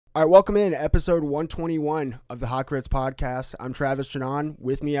All right, welcome in episode 121 of the Hot Grits Podcast. I'm Travis Janon.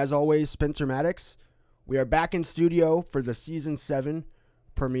 With me, as always, Spencer Maddox. We are back in studio for the Season 7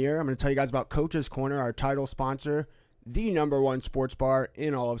 premiere. I'm going to tell you guys about Coach's Corner, our title sponsor, the number one sports bar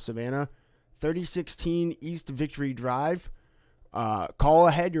in all of Savannah, 3016 East Victory Drive. Call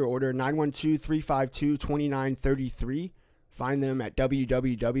ahead your order, 912-352-2933. Find them at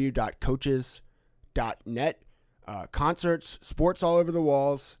www.coaches.net. Concerts, sports all over the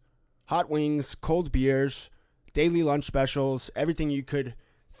walls, hot wings, cold beers, daily lunch specials, everything you could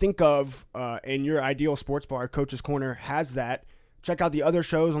think of in your ideal sports bar. Coach's Corner has that. Check out the other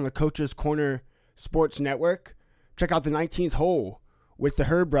shows on the Coach's Corner Sports Network. Check out the 19th Hole with the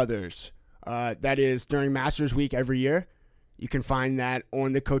Herb Brothers. That is during Masters Week every year. You can find that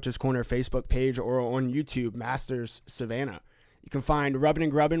on the Coach's Corner Facebook page or on YouTube, Masters Savannah. You can find Rubbin'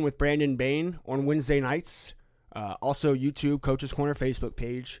 and Grubbin' with Brandon Bain on Wednesday nights. Also YouTube, Coach's Corner Facebook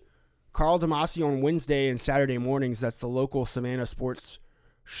page. Carl DeMasi on Wednesday and Saturday mornings. That's the local Savannah sports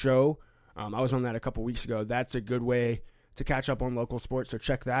show. I was on that a couple weeks ago. That's a good way to catch up on local sports, so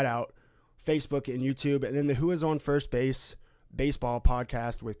check that out. Facebook and YouTube. And then the Who Is On First Base baseball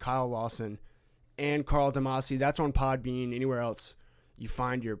podcast with Kyle Lawson and Carl DeMasi. That's on Podbean, anywhere else you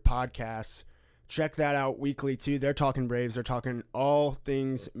find your podcasts. Check that out weekly, too. They're talking Braves. They're talking all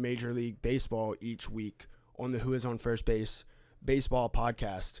things Major League Baseball each week on the Who Is On First Base baseball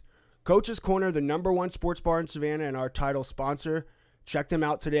podcast. Coach's Corner, the number one sports bar in Savannah and our title sponsor. Check them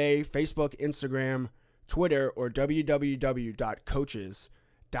out today, Facebook, Instagram, Twitter, or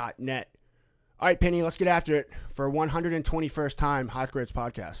www.coaches.net. All right, Penny, let's get after it for 121st time Hot Grits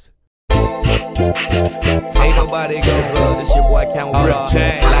Podcast. Ain't nobody goes this your boy Count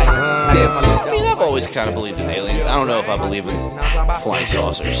I've always kind of believed in aliens. I don't know if I believe in flying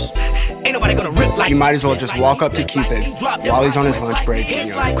saucers. Ain't nobody gonna rip like You might as well just walk up to Cupid while he's on his lunch break,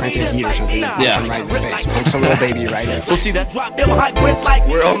 cranking the heat or something, punch him right in the face, punch the little baby right in. We'll see that. drop them hot grits like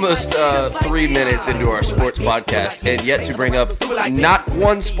We're almost 3 minutes into our sports podcast, and yet to bring up not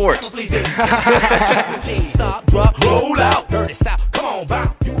one sport. Stop, drop, roll out, dirty south. Come on,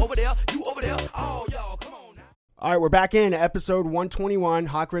 bow. You over there, oh y'all, come on now. All right, we're back in episode 121,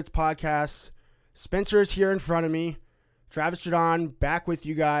 Hot Grits Podcast. Spencer's here in front of me. Travis Jadon back with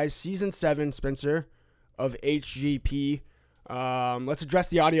you guys. Season 7, Spencer, of HGP. Let's address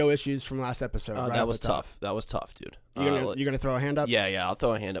the audio issues from last episode. That was tough. That was tough, dude. You gonna throw a hand up? Yeah, I'll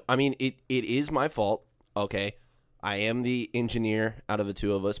throw a hand up. I mean, it is my fault, okay? I am the engineer out of the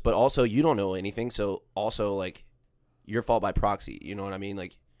two of us, but also you don't know anything, so also, like, your fault by proxy. You know what I mean?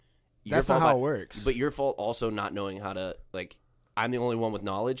 Like, That's not how it works. But your fault also not knowing how to, like, I'm the only one with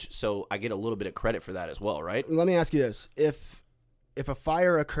knowledge, so I get a little bit of credit for that as well, right? Let me ask you this. If a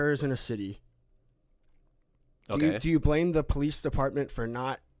fire occurs in a city, do you blame the police department for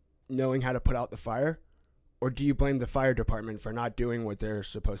not knowing how to put out the fire? Or do you blame the fire department for not doing what they're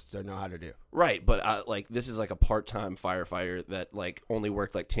supposed to know how to do? Right, but like this is like a part-time firefighter that like only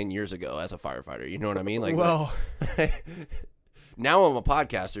worked like 10 years ago as a firefighter. You know what I mean? Like, well, now I'm a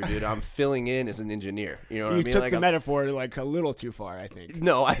podcaster, dude. I'm filling in as an engineer. You know what I mean? You took like, the metaphor like a little too far, I think.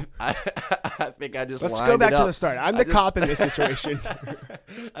 No, I think I just Let's lined go back it to up. the start. I'm the cop in this situation.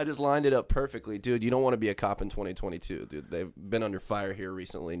 I just lined it up perfectly, dude. You don't want to be a cop in 2022, dude. They've been under fire here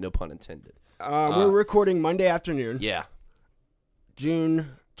recently. No pun intended. We're recording Monday afternoon. Yeah.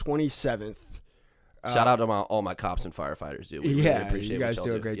 June 27th. Shout out to all my cops and firefighters, dude. We really appreciate you guys what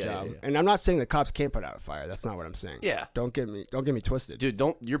do y'all a great job. Yeah. And I'm not saying the cops can't put out a fire. That's not what I'm saying. Yeah. Don't get me twisted. Dude,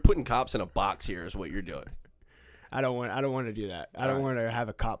 you're putting cops in a box here is what you're doing. I don't want to do that. I don't want to have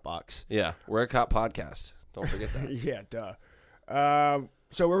a cop box. Yeah, we're a cop podcast. Don't forget that. Yeah, duh.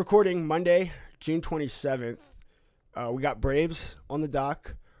 So we're recording Monday, June 27th. We got Braves on the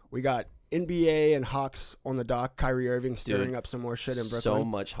dock. We got NBA and Hawks on the dock. Kyrie Irving stirring up some more shit in Brooklyn. So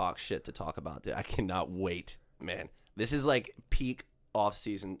much Hawks shit to talk about, dude. I cannot wait, man. This is like peak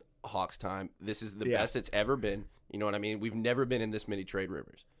off-season Hawks time. This is the best it's ever been. You know what I mean? We've never been in this many trade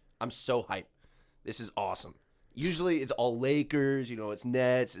rumors. I'm so hyped. This is awesome. Usually it's all Lakers, it's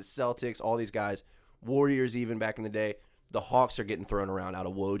Nets, it's Celtics, all these guys. Warriors even back in the day. The Hawks are getting thrown around out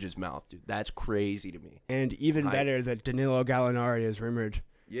of Woj's mouth, dude. That's crazy to me. And even better that Danilo Gallinari is rumored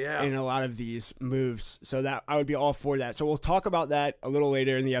Yeah. in a lot of these moves. So that I would be all for that. So we'll talk about that a little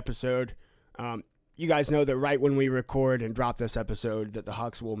later in the episode. You guys know that right when we record and drop this episode that the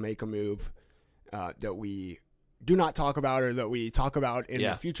Hawks will make a move that we do not talk about or that we talk about in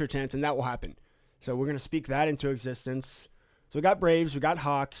the future tense, and that will happen. So we're going to speak that into existence. So we got Braves, we got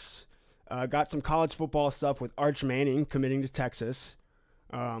Hawks, got some college football stuff with Arch Manning committing to Texas.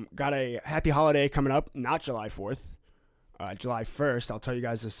 Got a happy holiday coming up, not July 4th. July 1st. I'll tell you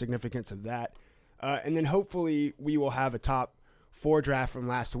guys the significance of that. And then hopefully we will have a top 4 draft from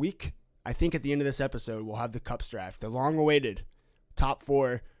last week. I think at the end of this episode, we'll have the Cups draft, the long-awaited top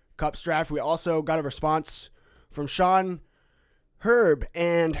 4 Cups draft. We also got a response from Sean, Herb,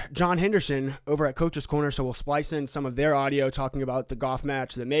 and John Henderson over at Coach's Corner, so we'll splice in some of their audio talking about the golf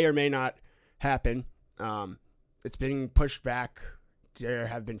match that may or may not happen. It's being pushed back. There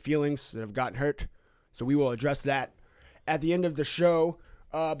have been feelings that have gotten hurt, so we will address that at the end of the show.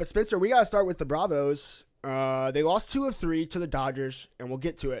 But Spencer, we got to start with the Bravos. They lost 2 of 3 to the Dodgers, and we'll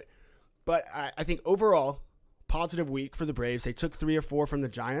get to it. But I think overall, positive week for the Braves. They took 3 of 4 from the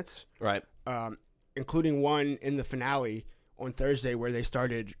Giants, Right. Including one in the finale on Thursday where they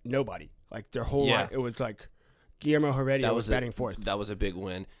started nobody. Like their whole line, it was like Guillermo Heredia was batting fourth. That was a big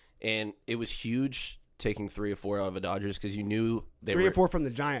win, and it was huge taking 3 or 4 out of the Dodgers because you knew they 3 were or 4 from the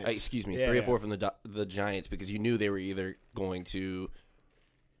Giants. 3 or 4 from the Giants because you knew they were either going to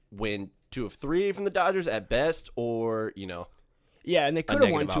win 2 of 3 from the Dodgers at best, or Yeah, and they could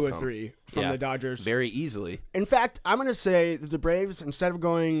have won 2 or 3 from the Dodgers very easily. In fact, I'm going to say that the Braves, instead of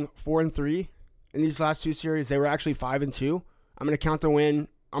going 4-3 in these last 2 series, they were actually 5-2. I'm going to count the win.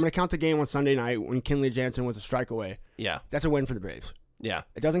 I'm going to count the game on Sunday night when Kenley Jansen was a strike away. Yeah, that's a win for the Braves. Yeah,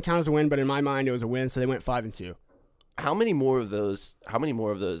 it doesn't count as a win, but in my mind, it was a win. So they went 5-2. How many more of those? How many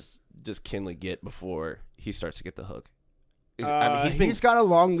more of those does Kenley get before he starts to get the hook? He's got a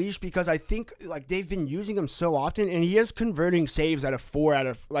long leash because I think they've been using him so often, and he is converting saves at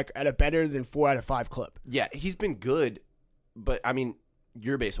a better than 4 out of 5 clip. Yeah, he's been good, but I mean,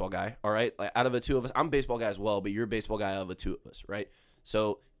 you're a baseball guy, all right? Like, out of the 2 of us, I'm a baseball guy as well, but you're a baseball guy out of the 2 of us, right?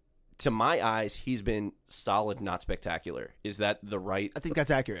 So, to my eyes, he's been solid, not spectacular. Is that the right? I think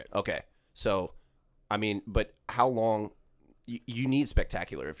that's accurate. Okay, so, I mean, but how long? You need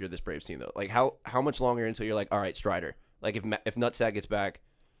spectacular if you're this Braves team, though. Like, how much longer until you're like, all right, Strider? Like, if Nutsack gets back,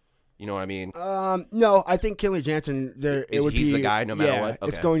 you know what I mean? No, I think Kenley Jansen, he's the guy no matter what? Okay.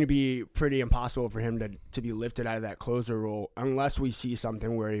 It's going to be pretty impossible for him to be lifted out of that closer role unless we see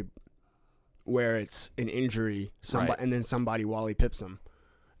something where it's an injury, and then somebody Wally pips him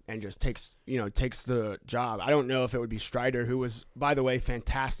and just takes the job. I don't know if it would be Strider, who was, by the way,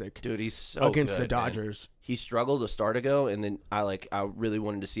 fantastic. Dude, he's so against good, the Dodgers. Man. He struggled a start ago, and then I really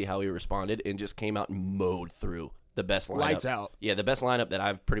wanted to see how he responded, and just came out and mowed through. The best lineup. Lights out. Yeah, the best lineup that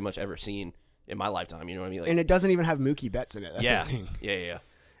I've pretty much ever seen in my lifetime. You know what I mean? And it doesn't even have Mookie Betts in it. That's yeah. the thing. Yeah.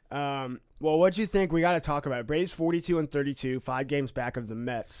 Well, what'd you think? We got to talk about it. Braves 42-32, 5 games back of the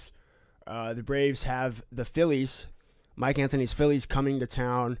Mets. The Braves have the Phillies, Mike Anthony's Phillies, coming to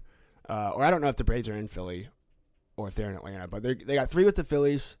town. Or I don't know if the Braves are in Philly or if they're in Atlanta, but they got 3 with the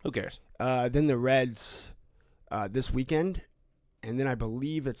Phillies. Who cares? Then the Reds this weekend. And then I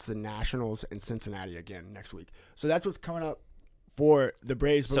believe it's the Nationals and Cincinnati again next week. So that's what's coming up for the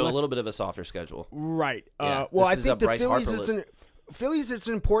Braves. So a little bit of a softer schedule. Right. Yeah. Well, I think the Phillies, it's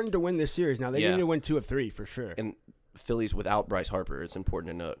important to win this series. Now, they need to win 2 of 3 for sure. And Phillies without Bryce Harper, it's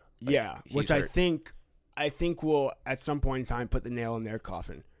important to note. Which I think will, at some point in time, put the nail in their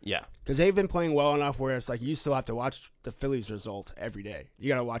coffin. Yeah. Because they've been playing well enough where it's like you still have to watch the Phillies result every day. You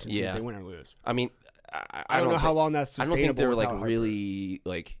got to watch and see if they win or lose. I mean, I don't know how long that's sustainable. I don't think they were really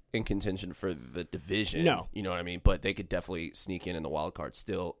in contention for the division. No. You know what I mean? But they could definitely sneak in the wild card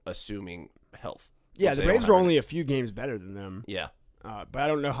still, assuming health. Yeah, the Braves are only a few games better than them. Yeah. But I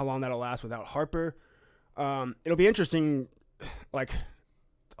don't know how long that'll last without Harper. It'll be interesting. Like,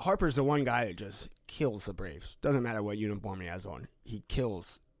 Harper's the one guy that just kills the Braves. Doesn't matter what uniform he has on. He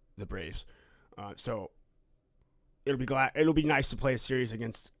kills the Braves. So it'll be nice to play a series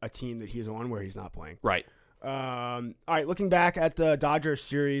against a team that he's on where he's not playing. Right. All right, looking back at the Dodgers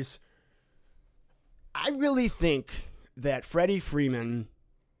series, I really think that Freddie Freeman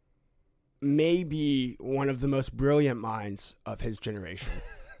may be one of the most brilliant minds of his generation.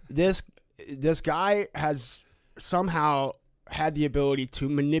 This guy has somehow had the ability to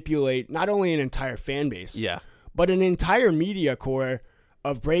manipulate not only an entire fan base, but an entire media corps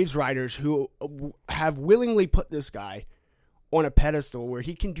of Braves writers who have willingly put this guy on a pedestal where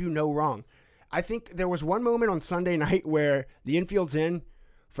he can do no wrong. I think there was one moment on Sunday night where the infield's in,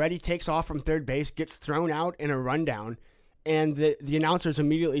 Freddie takes off from third base, gets thrown out in a rundown, and the announcers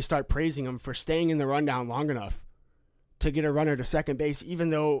immediately start praising him for staying in the rundown long enough to get a runner to second base, even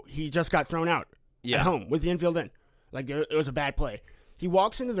though he just got thrown out at home with the infield in. Like, it was a bad play. He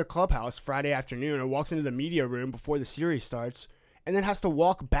walks into the clubhouse Friday afternoon or walks into the media room before the series starts and then has to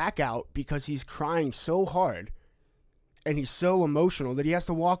walk back out because he's crying so hard and he's so emotional that he has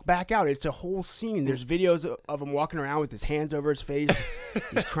to walk back out. It's a whole scene. There's videos of him walking around with his hands over his face.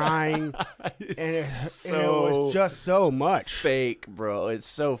 He's crying, and it was just so much fake, bro. It's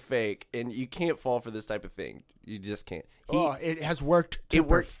so fake, and you can't fall for this type of thing. You just can't. It has worked to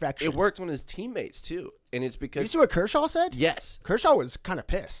perfection. It worked on his teammates too, and it's because you see what Kershaw said? Yes, Kershaw was kind of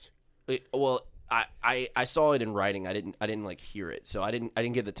pissed. I saw it in writing. I didn't like hear it, so I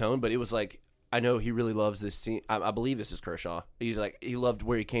didn't get the tone. But it was like, I know he really loves this team. I believe this is Kershaw. He's like, he loved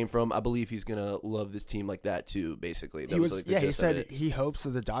where he came from. I believe he's gonna love this team like that too. Basically, that was like the he gist said of it. he hopes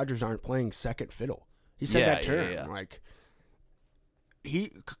that the Dodgers aren't playing second fiddle. He said that term. Yeah. Like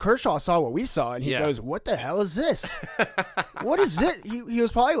Kershaw saw what we saw, and he goes, "What the hell is this? What is it?" He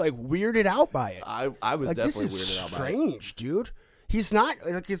was probably like weirded out by it. I was like, definitely this is weirded out by it. strange, dude. He's not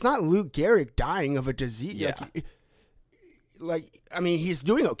like it's not Luke Gehrig dying of a disease. Yeah. I mean, he's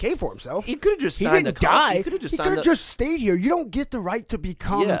doing okay for himself. He could have just He signed didn't the die. He could have just He signed could have just stayed here. You don't get the right to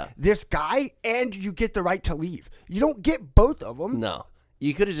become this guy, and you get the right to leave. You don't get both of them. No,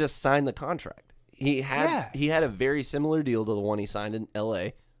 you could have just signed the contract. He had a very similar deal to the one he signed in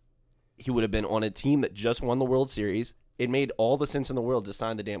L.A. He would have been on a team that just won the World Series. It made all the sense in the world to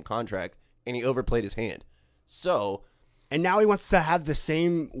sign the damn contract, and he overplayed his hand. So, and now he wants to have the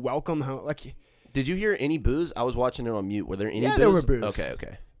same welcome home. Like, did you hear any boos? I was watching it on mute. Were there any boos? Yeah, there were boos.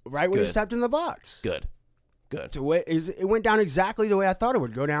 Okay. Right when he stepped in the box. Good. It went down exactly the way I thought it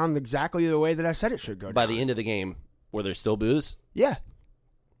would go down, exactly the way that I said it should go down. By the end of the game, were there still boos? Yeah.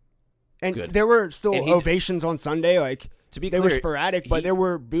 And there were still ovations on Sunday. Like, to be they clear, were sporadic, but there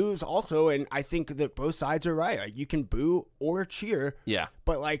were boos also, and I think that both sides are right. Like, you can boo or cheer. Yeah.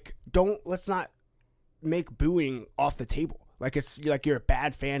 But, like, let's not make booing off the table. Like, it's like you're a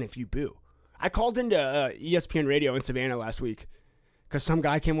bad fan if you boo. I called into ESPN Radio in Savannah last week because some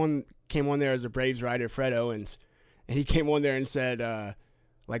guy came on there as a Braves writer, Fred Owens, and he came on there and said,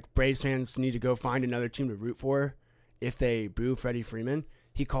 like, Braves fans need to go find another team to root for if they boo Freddie Freeman.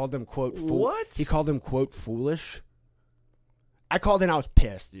 He called them, quote, what? He called them, quote, foolish. I called in. I was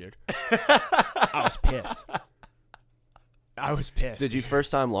pissed, dude. I was pissed. Did you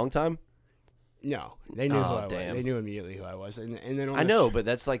first time, long time? No, they knew who I was. They knew immediately who I was, and then I know, but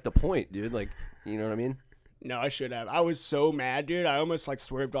that's like the point, dude. Like, you know what I mean? No, I should have. I was so mad, dude. I almost like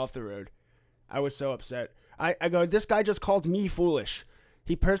swerved off the road. I was so upset. I go, this guy just called me foolish.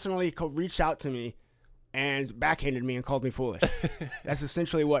 He personally reached out to me and backhanded me and called me foolish. That's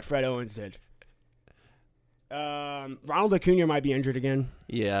essentially what Fred Owens did. Ronald Acuna might be injured again.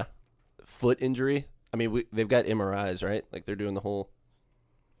 Yeah, foot injury. I mean, they've got MRIs, right? Like, they're doing the whole.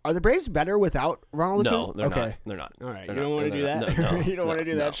 Are the Braves better without Ronald Acuna? No, they're not. They're not. All right, you don't want to do that? No, you don't want to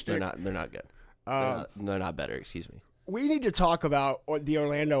do that shit? They're not good. They're not better, excuse me. We need to talk about the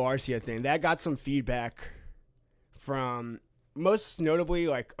Orlando Arcia thing. That got some feedback from most notably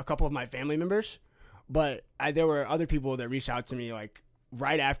like a couple of my family members, but there were other people that reached out to me like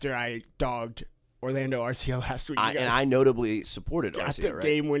right after I dogged Orlando Arcia last week. And I notably supported got Arcia, the right?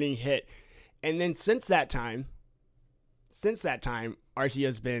 game-winning hit. And then since that time,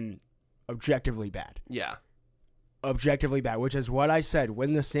 Arcia's been objectively bad. Yeah. Objectively bad, which is what I said.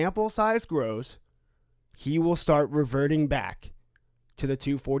 When the sample size grows, he will start reverting back to the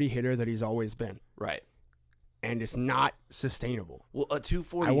 240 hitter that he's always been. Right. And it's not sustainable. Well, a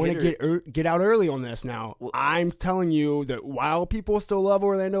 240 I want hitter... to get out early on this now. Well, I'm telling you that while people still love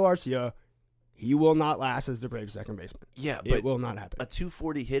Orlando Arcia, he will not last as the Braves second baseman. Yeah, but it will not happen. A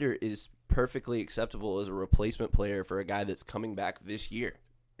 240 hitter is perfectly acceptable as a replacement player for a guy that's coming back this year.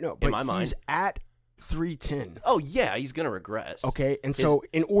 No, but in my mind, he's at 310. Oh, yeah, he's going to regress. Okay, and so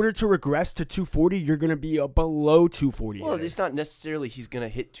in order to regress to 240, you're going to be below 240. Well, it's not necessarily he's going to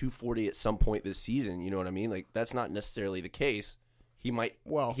hit 240 at some point this season. You know what I mean? Like, that's not necessarily the case. He might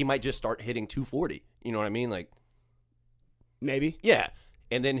just start hitting 240. You know what I mean? Like, maybe. Yeah.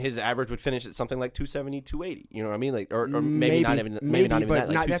 And then his average would finish at something like 270, 280. You know what I mean? Like, or maybe not even that, like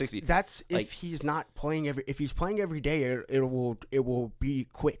 260. That's like, if he's not playing if he's playing every day, it will be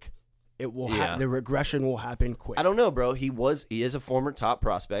quick. It will the regression will happen quick. I don't know, bro. He is a former top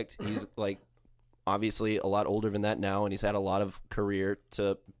prospect. He's like obviously a lot older than that now, and he's had a lot of career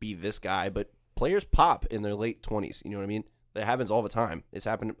to be this guy. But players pop in their late 20s. You know what I mean? That happens all the time. It's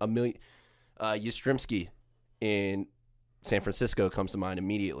happened a million. Yastrzemski in San Francisco comes to mind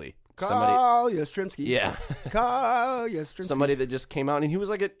immediately. Yastrzemski. Yeah. Yastrzemski. Somebody that just came out, and he was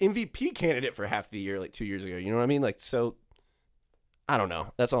like an MVP candidate for half the year, like 2 years ago. You know what I mean? Like, so I don't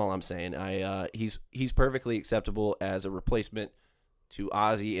know. That's all I'm saying. He's perfectly acceptable as a replacement to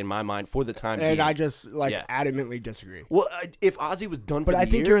Ozzy in my mind for the time being. And I just adamantly disagree. Well, if Ozzy was done for the year. But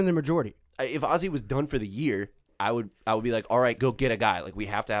I think you're in the majority. If Ozzy was done for the year, I would be like, all right, go get a guy. Like, we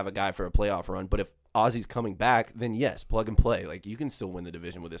have to have a guy for a playoff run. But if Ozzy's coming back, then yes, plug and play. Like, you can still win the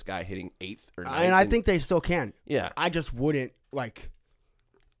division with this guy hitting 8th or 9th. And I think they still can. Yeah. I just wouldn't, like,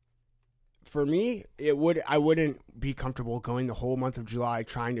 for me, I wouldn't be comfortable going the whole month of July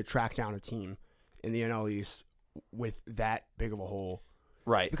trying to track down a team in the NL East with that big of a hole.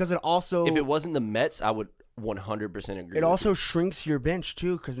 Right. Because it also... If it wasn't the Mets, I would 100% agree. It also shrinks your bench,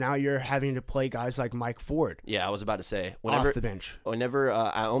 too, because now you're having to play guys like Mike Ford. Yeah, I was about to say. Off the bench.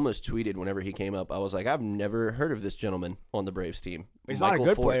 I almost tweeted whenever he came up. I was like, I've never heard of this gentleman on the Braves team. He's Michael not a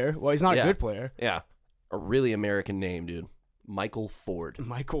good Ford. player. Well, he's not a good player. Yeah. A really American name, dude. Michael Ford.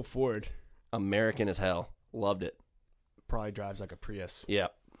 Michael Ford. American as hell. Loved it. Probably drives like a Prius. Yeah.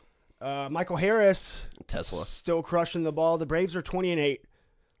 Michael Harris. Tesla. Still crushing the ball. The Braves are 20-8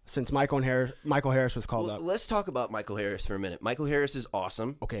 since Michael Harris was called up. Let's talk about Michael Harris for a minute. Michael Harris is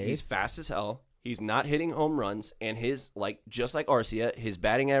awesome. Okay. He's fast as hell. He's not hitting home runs, and his just like Arcia, his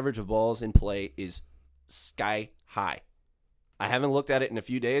batting average of balls in play is sky high. I haven't looked at it in a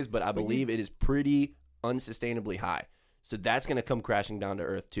few days, but I believe it is pretty unsustainably high. So that's going to come crashing down to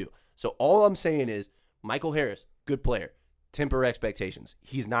earth too. So all I'm saying is Michael Harris, good player. Temper expectations.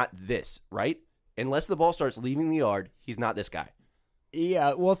 He's not this, right? Unless the ball starts leaving the yard, he's not this guy.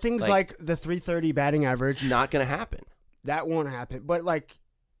 Yeah, well, things like the 330 batting average. It's not going to happen. That won't happen. But,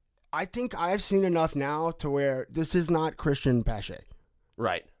 I think I've seen enough now to where this is not Christian Pache.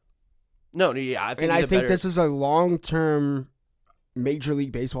 Right. No, yeah. I think this is a long-term Major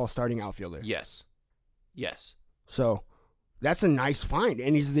League Baseball starting outfielder. Yes. Yes. So, that's a nice find.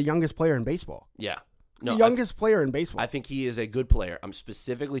 And he's the youngest player in baseball. Yeah. No, the youngest player in baseball. I think he is a good player. I'm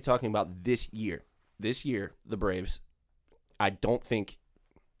specifically talking about this year. This year, the Braves, I don't think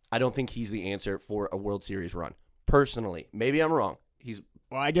he's the answer for a World Series run. Personally, maybe I'm wrong.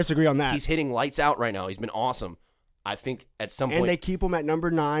 Well, I disagree on that. He's hitting lights out right now. He's been awesome. I think at some point, and they keep him at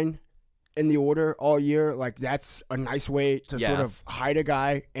number 9 in the order all year. That's a nice way to sort of hide a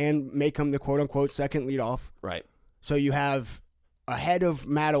guy and make him the quote unquote second leadoff. Right. So you have ahead of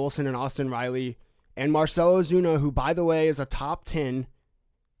Matt Olson and Austin Riley and Marcell Ozuna, who by the way is a top 10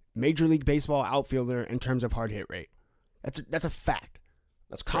 Major League Baseball outfielder in terms of hard hit rate. That's a fact.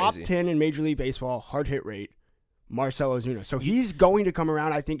 That's crazy. Top 10 in Major League Baseball, hard hit rate, Marcell Ozuna. So he's going to come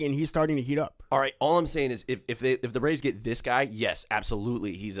around, I think, and he's starting to heat up. All right. All I'm saying is if the Braves get this guy, yes,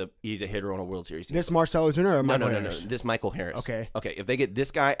 absolutely, he's a hitter on a World Series team. This Marcell Ozuna or Michael Harris? No. This Michael Harris. Okay. If they get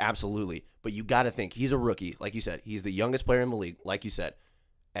this guy, absolutely. But you got to think he's a rookie, like you said. He's the youngest player in the league, like you said.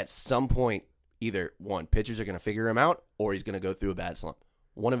 At some point, either one, pitchers are going to figure him out, or he's going to go through a bad slump.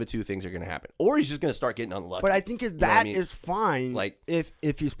 One of the two things are going to happen, or he's just going to start getting unlucky. But I think that is fine.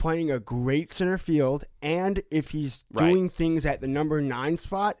 If he's playing a great center field, and if he's doing things at the number 9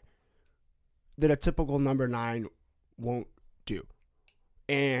 spot that a typical number 9 won't do,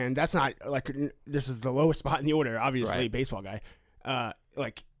 and that's not this is the lowest spot in the order. Obviously, baseball guy.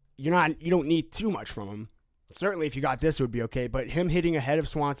 You don't need too much from him. Certainly, if you got this, it would be okay. But him hitting ahead of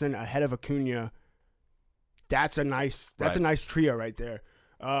Swanson, ahead of Acuna, that's a nice trio right there.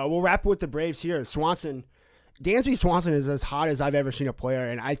 We'll wrap it with the Braves here. Dansby Swanson is as hot as I've ever seen a player,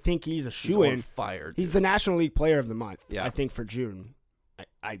 and I think he's a shoo-in. He's the National League Player of the Month, I think, for June.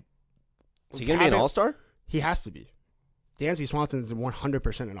 Is he going to be an All-Star? He has to be. Dansby Swanson is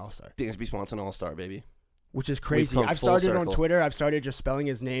 100% an All-Star. Dansby Swanson All-Star, baby. Which is crazy. I've started on Twitter. I've started just spelling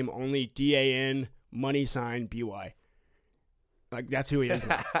his name only DAN $BY. That's who he is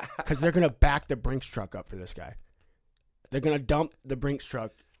now. Because they're going to back the Brinks truck up for this guy. They're going to dump the Brinks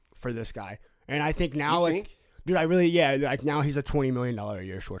truck for this guy. And I think now, dude, now he's a $20 million a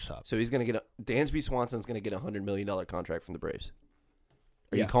year shortstop. So he's going to Dansby Swanson's going to get a $100 million contract from the Braves.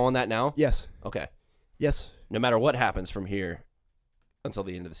 Are you calling that now? Yes. Okay. Yes. No matter what happens from here until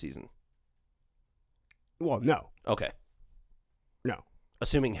the end of the season. Well, no. Okay. No.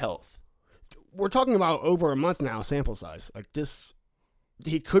 Assuming health. We're talking about over a month now sample size. This,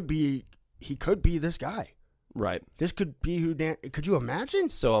 he could be this guy. Right. This could be could you imagine?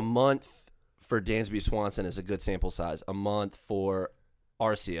 So a month for Dansby Swanson is a good sample size. A month for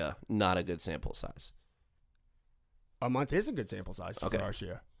Arcia, not a good sample size. A month is a good sample size for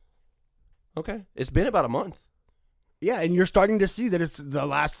Arcia. Okay. It's been about a month. Yeah, and you're starting to see that it's the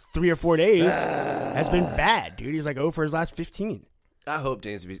last 3 or 4 days has been bad, dude. He's 0 for his last 15. I hope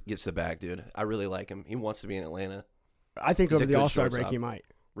Dansby gets the bag, dude. I really like him. He wants to be in Atlanta. I think over the All-Star break he might.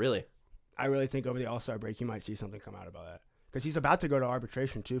 Really? I really think over the All-Star break he might see something come out about that. Because he's about to go to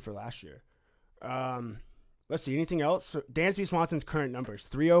arbitration, too, for last year. Let's see. Anything else? So Dansby Swanson's current numbers,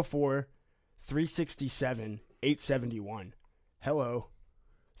 304, 367, 871. Hello.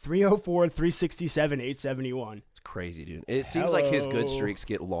 304, 367, 871. It's crazy, dude. It seems like his good streaks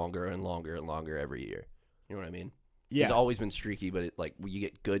get longer and longer and longer every year. You know what I mean? Yeah. He's always been streaky, but you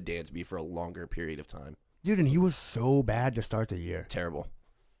get good Dansby for a longer period of time. Dude, and he was so bad to start the year. Terrible.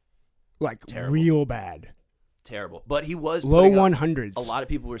 Terrible. Real bad. Terrible. But he was low 100s. A lot of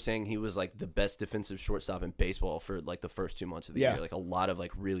people were saying he was the best defensive shortstop in baseball for the first 2 months of the year. A lot of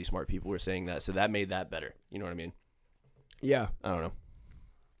really smart people were saying that. So that made that better. You know what I mean? Yeah. I don't know.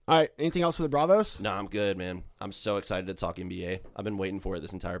 All right. Anything else for the Bravos? No, I'm good, man. I'm so excited to talk NBA. I've been waiting for it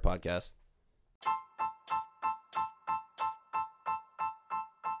this entire podcast.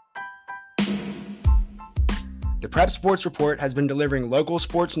 The Prep Sports Report has been delivering local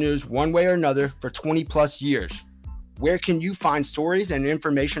sports news one way or another for 20 plus years. Where can you find stories and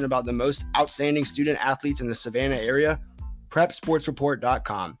information about the most outstanding student athletes in the Savannah area?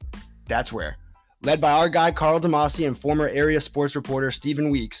 PrepSportsReport.com. That's where. Led by our guy Carl DeMasi and former area sports reporter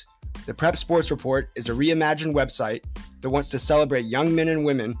Stephen Weeks, the Prep Sports Report is a reimagined website that wants to celebrate young men and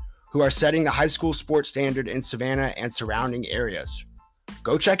women who are setting the high school sports standard in Savannah and surrounding areas.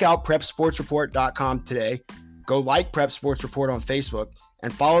 Go check out PrepSportsReport.com today. Go like Prep Sports Report on Facebook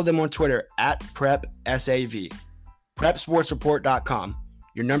and follow them on Twitter at PrepSAV. PrepSportsReport.com,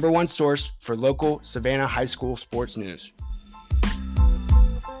 your number one source for local Savannah high school sports news.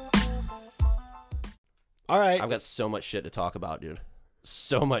 All right. I've got so much shit to talk about, dude.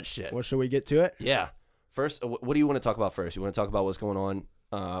 So much shit. Well, should we get to it? Yeah. First, what do you want to talk about first? You want to talk about what's going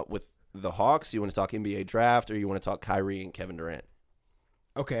on with the Hawks? You want to talk NBA draft, or you want to talk Kyrie and Kevin Durant?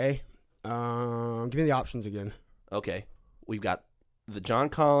 Okay. Give me the options again. Okay. We've got the John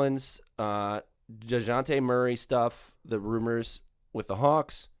Collins, DeJounte Murray stuff, the rumors with the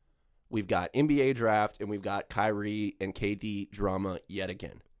Hawks. We've got NBA draft, and we've got Kyrie and KD drama yet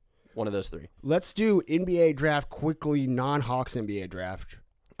again. One of those three. Let's do NBA draft quickly, non-Hawks NBA draft.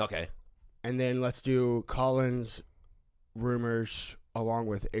 Okay. And then let's do Collins rumors along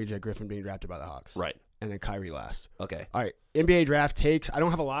with AJ Griffin being drafted by the Hawks. Right. And then Kyrie last. Okay. All right. NBA draft takes. I don't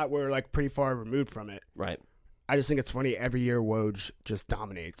have a lot. We're pretty far removed from it. Right. I just think it's funny. Every year, Woj just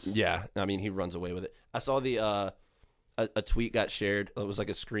dominates. Yeah. I mean, he runs away with it. I saw the a tweet got shared. It was a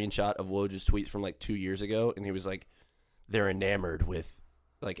screenshot of Woj's tweet from 2 years ago, and he was they're enamored with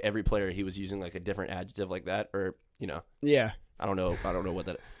every player. He was using a different adjective like that, or Yeah. I don't know what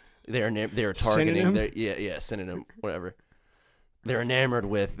that. They're targeting. Synonym? Synonym, whatever. They're enamored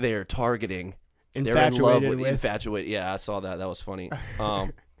with. They're targeting. Infatuated They're in love with. with. Infatuated. Yeah, I saw that. That was funny.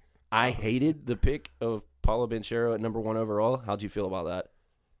 I hated the pick of Paolo Banchero at number 1 overall. How'd you feel about that?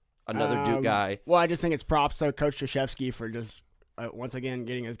 Another Duke guy. Well, I just think it's props to Coach Krzyzewski for just once again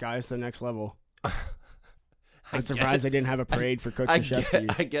getting his guys to the next level. I'm surprised they didn't have a parade for Coach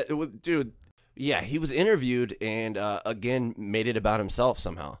Krzyzewski. I get it, dude. Yeah, he was interviewed and again made it about himself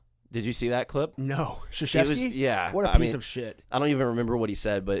somehow. Did you see that clip? No, Krzyzewski. Yeah, what a piece of shit. I don't even remember what he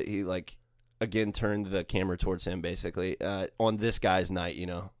said, but he again turned the camera towards him basically on this guy's night.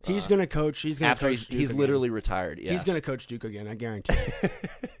 He's gonna coach. He's gonna after coach Duke he's again. literally retired. Yeah, he's gonna coach Duke again. I guarantee.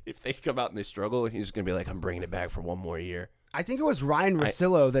 If they come out and they struggle, he's gonna be I'm bringing it back for one more year. I think it was Ryan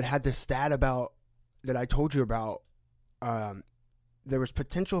Russillo that had the stat about that I told you about. There was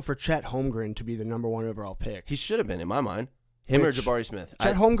potential for Chet Holmgren to be the number 1 overall pick. He should have been in my mind. Him or Jabari Smith.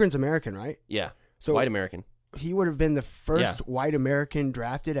 Chet Holmgren's American, right? Yeah. So white American. He would have been the first white American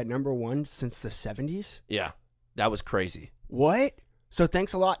drafted at number 1 since the 70s. Yeah. That was crazy. What? So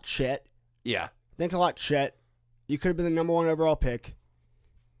thanks a lot, Chet. Yeah. Thanks a lot, Chet. You could have been the number 1 overall pick.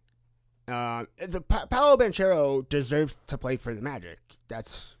 Paolo Banchero deserves to play for the Magic.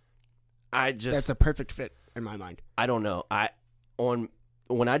 That's a perfect fit in my mind. I don't know.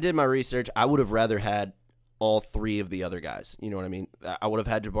 When I did my research, I would have rather had all 3 of the other guys. You know what I mean? I would have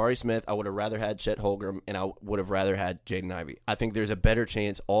had Jabari Smith. I would have rather had Chet Holmgren, and I would have rather had Jaden Ivey. I think there's a better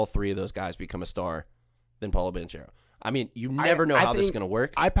chance all 3 of those guys become a star than Paolo Banchero. I mean, you never know how this is going to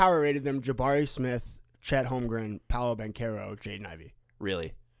work. I power rated them: Jabari Smith, Chet Holmgren, Paolo Banchero, Jaden Ivey.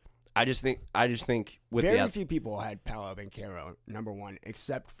 Really? I just think with very few people had Paolo Banchero number 1,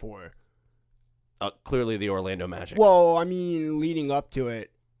 except for clearly the Orlando Magic. Well, I mean, leading up to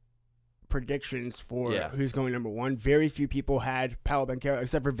it, predictions for who's going number 1. Very few people had Paolo Banchero,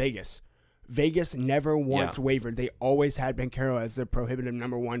 except for Vegas. Vegas never once wavered. They always had Banchero as their prohibitive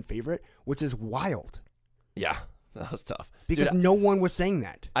number 1 favorite, which is wild. Yeah, that was tough because no one was saying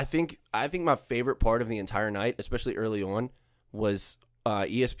that. I think my favorite part of the entire night, especially early on, was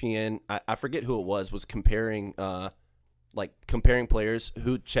ESPN. I forget who it was comparing like comparing players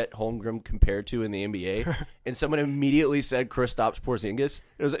who Chet Holmgren compared to in the NBA, and someone immediately said Kristaps Porzingis.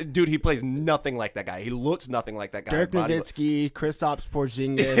 It was, dude, he plays nothing like that guy. He looks nothing like that guy. Dirk Nowitzki, Kristaps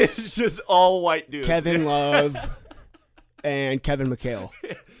Porzingis. It's just all white dudes. Kevin Love, and Kevin McHale.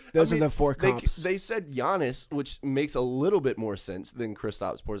 Those are the 4 comps. They said Giannis, which makes a little bit more sense than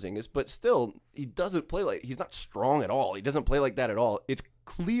Kristaps Porzingis, but still, he doesn't play like, he's not strong at all. He doesn't play like that at all. It's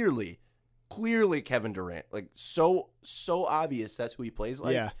clearly Kevin Durant. Like, so obvious that's who he plays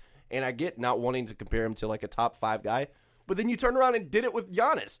like. Yeah. And I get not wanting to compare him to like a top 5 guy, but then you turn around and did it with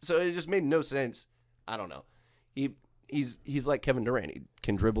Giannis. So it just made no sense. I don't know. He's like Kevin Durant. He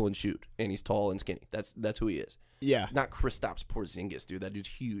can dribble and shoot, and he's tall and skinny. That's who he is. Yeah. Not Kristaps Porzingis, dude. That dude's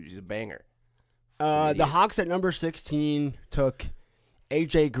huge. He's a banger. The Hawks at number 16 took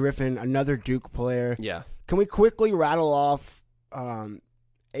A.J. Griffin, another Duke player. Yeah. Can we quickly rattle off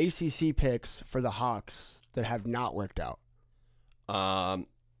ACC picks for the Hawks that have not worked out?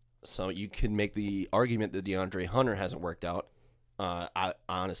 So you could make the argument that DeAndre Hunter hasn't worked out. I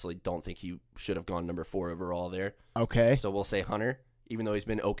honestly don't think he should have gone number 4 overall there. Okay. So we'll say Hunter, even though he's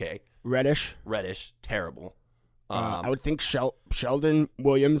been okay. Reddish, terrible. I would think Sheldon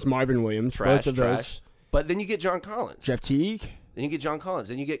Williams, Marvin Williams, both of those. But then you get John Collins. Jeff Teague. Then you get John Collins.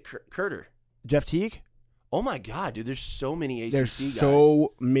 Then you get Curter. Jeff Teague. Oh my God, dude! There's so many ACC There's guys.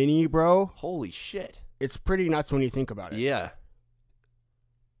 so many, bro. Holy shit! It's pretty nuts when you think about it. Yeah.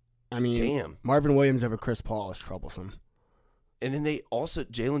 I mean, damn. Marvin Williams over Chris Paul is troublesome. And then they also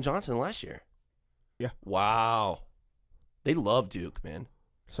Jalen Johnson last year. Yeah. Wow. They love Duke, man.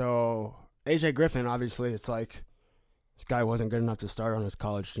 So AJ Griffin, obviously, it's like this guy wasn't good enough to start on his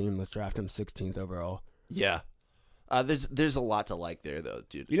college team. Let's draft him 16th overall. Yeah. There's a lot to like there, though,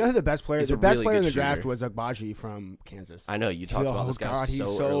 dude. You know who the best player? He's a The best really player in good the draft shooter. was Agbaji from Kansas. I know you talked about this guy he's so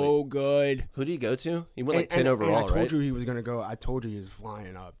so early. good. Who did he go to? He went like And 10 overall, I told right? you he was gonna go. I told you he was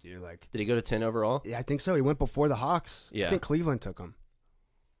flying up, dude. Like, Did he go to 10 overall? yeah, I think so. He went before the Hawks. Yeah. I think Cleveland took him.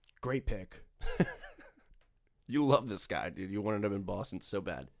 Great pick. You love this guy, dude. You wanted him in Boston so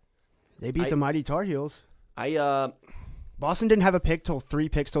bad. They beat the mighty Tar Heels. Boston didn't have a pick till 3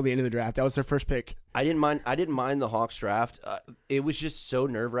 picks till the end of the draft. That was their first pick. I didn't mind the Hawks draft. It was just so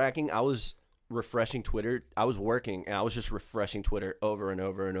nerve-wracking. I was refreshing Twitter. I was working, and I was just refreshing Twitter over and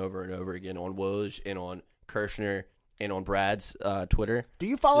over and over and over again on Woj and on Kirshner and on Brad's Twitter. Do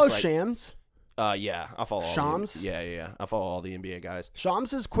you follow Just like- Shams? Yeah, I follow all Shams? Yeah. I follow all the NBA guys.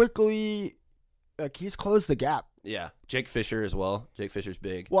 Shams is quickly, like, he's closed the gap. Yeah, Jake Fisher as well. Jake Fisher's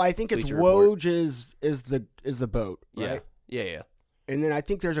big. Well, I think it's Bleacher Report. Woj is the boat, right? Yeah. And then I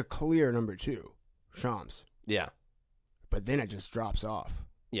think there's a clear number 2, Shams. Yeah. But then it just drops off.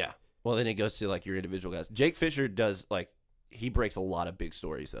 Yeah. Well, then it goes to like your individual guys. Jake Fisher does like he breaks a lot of big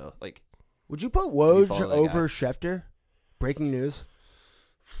stories though. Like, would you put you Woj follow that over guy? Schefter? Breaking news.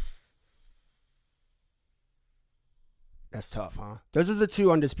 That's tough, huh? Those are the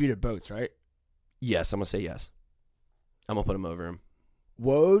 2 undisputed boats, right? yes, I'm gonna say yes. I'm gonna put him over him.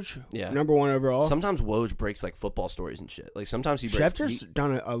 Woj, Yeah. number 1 overall. Sometimes Woj breaks like football stories and shit. Like sometimes he breaks. Schefter's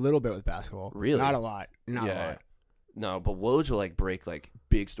done a little bit with basketball. Really? Not a lot. Not a Yeah. lot. No, but Woj will like break like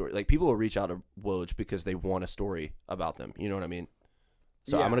big story. Like people will reach out to Woj because they want a story about them. You know what I mean?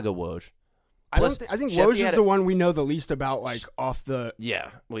 So Yeah. I'm gonna go Woj. I Plus, think Shefty Woj had is the one we know the least about, like off the.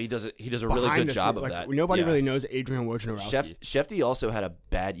 Yeah. Well, he does a really behind good the job scene- of like, that. Nobody Yeah. really knows Adrian Wojnarowski. Shefty also had a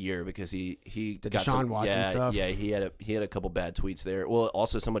bad year because he The got Deshaun some, Watson stuff. Yeah, he had a couple bad tweets there. Well,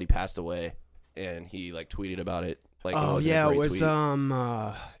 also somebody passed away, and he like tweeted about it. Like, Oh wasn't a yeah, it great was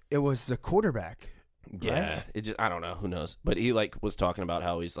tweet. it was the quarterback. Yeah, right? it just I don't know, who knows. But he like was talking about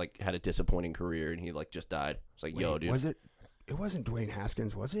how he's like had a disappointing career and he like just died. It's like, yo, Wait, dude. was it? It wasn't Dwayne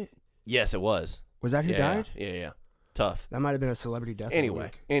Haskins, was it? Yes, it was. Was that who died? Yeah. Tough. That might have been a celebrity death. of the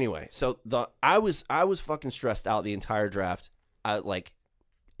week. Anyway, so I was fucking stressed out the entire draft.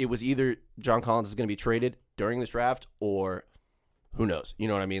 It was either John Collins is going to be traded during this draft or who knows. You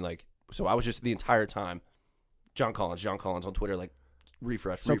know what I mean? Like, so I was just the entire time John Collins on Twitter, like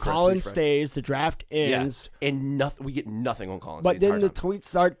refresh. So Collins stays. The draft Yeah. ends. And we get nothing on Collins. But then the tweets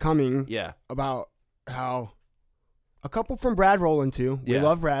start coming. Yeah. About how a couple from Brad Rowland too. We Yeah.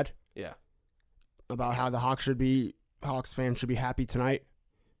 love Brad. Yeah. About how the Hawks fans should be happy tonight.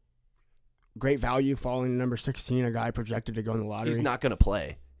 Great value falling to number 16, a guy projected to go in the lottery. He's not going to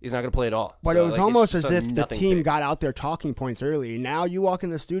play. He's not going to play at all. But So, it was like, almost it's as just if the nothing team big. got out their talking points early. Now you walk in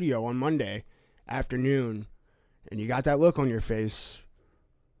the studio on Monday afternoon and you got that look on your face.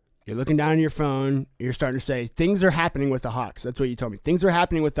 You're looking down at your phone. You're starting to say, things are happening with the Hawks. That's what you told me. Things are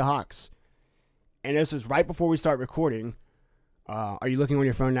happening with the Hawks. And this is right before we start recording. Are you looking on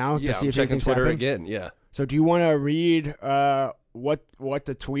your phone now Yeah, to see I'm if checking anything's Twitter happened? again. Yeah. So do you want to read what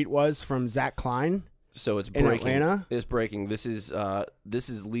the tweet was from Zach Klein? So it's In breaking. Atlanta? It's breaking. This is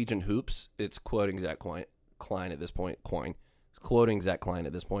Legion Hoops. It's quoting Zach Klein at this point. It's quoting Zach Klein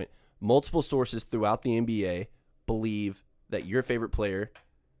at this point. Multiple sources throughout the NBA believe that your favorite player,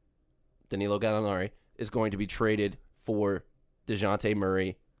 Danilo Gallinari, is going to be traded for DeJounte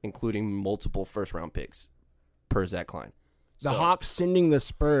Murray, including multiple first-round picks, per Zach Klein. The Hawks sending the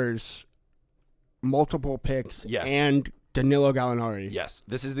Spurs multiple picks Yes. and Danilo Gallinari. Yes,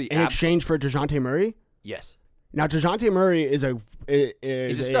 this is the In exchange for DeJounte Murray? Yes. Now, DeJounte Murray is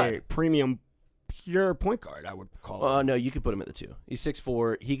He's a stud. premium pure point guard, I would call him. No, you could put him at the 2. He's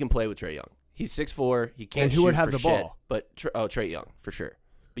 6'4". He can play with Trae Young. He's 6'4". He can't And shoot who would have for the shit, ball? but Trae Young, for sure.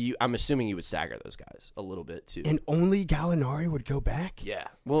 But I'm assuming you would stagger those guys a little bit, too. And only Gallinari would go back? Yeah.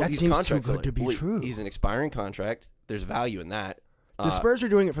 Well, That he's seems too contract good to be filling. true. He's an expiring contract. There's value in that. The Spurs are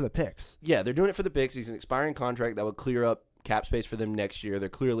doing it for the picks. Yeah, they're doing it for the picks. He's an expiring contract that would clear up cap space for them next year. They're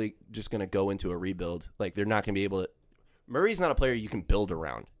clearly just going to go into a rebuild. Like, they're not going to be able to. Murray's not a player you can build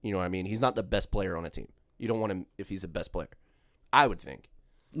around. You know what I mean? He's not the best player on a team. You don't want him if he's the best player, I would think.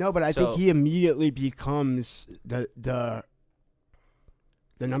 No, but I think he immediately becomes the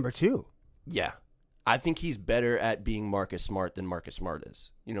number 2. Yeah. I think he's better at being Marcus Smart than Marcus Smart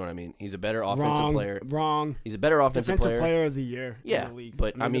is. You know what I mean? He's a better offensive player. Wrong. He's a better offensive player. of the year Yeah, in the league.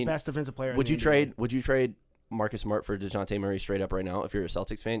 but the best defensive player. Would in you the trade? NBA. Would you trade Marcus Smart for DeJounte Murray straight up right now? If you're a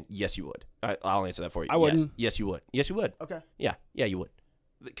Celtics fan, yes, you would. I'll answer that for you. I wouldn't. Yes, you would. Yes, you would. Okay. Yeah, you would.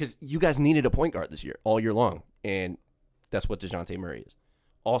 Because you guys needed a point guard this year, all year long, and that's what DeJounte Murray is.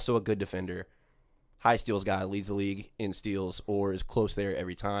 Also a good defender, high steals guy, leads the league in steals or is close there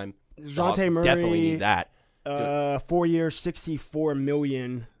every time. DeJounte Murray definitely need that. 4 years, $64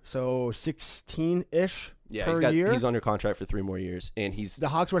 million, so 16-ish Yeah, per year. he's under contract for 3 more years, and he's The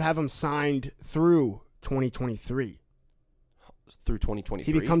Hawks would have him signed through 2023. through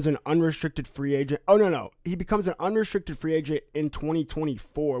 2023. He becomes an unrestricted free agent. Oh, no. He becomes an unrestricted free agent in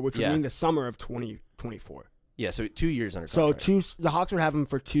 2024, which would mean the summer of 2024. Yeah, so 2 years under So contract. the Hawks would have him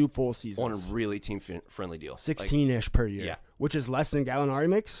for 2 full seasons. On a really team-friendly deal. 16-ish per year. Yeah. Which is less than Gallinari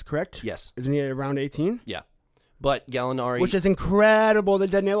makes, correct? Yes. Isn't he around 18? Yeah. But Gallinari... Which is incredible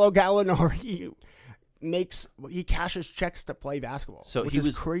that Danilo Gallinari he cashes checks to play basketball. So which he is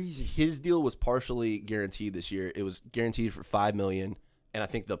was crazy. His deal was partially guaranteed this year. It was guaranteed for $5 million, and I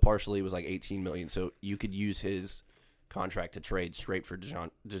think the partially was like $18 million. So you could use his contract to trade straight for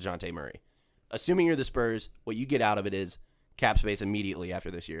DeJounte Murray. Assuming you're the Spurs, what you get out of it is cap space immediately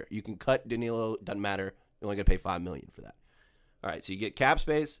after this year. You can cut Danilo, doesn't matter. You're only going to pay $5 million for that. All right, so you get cap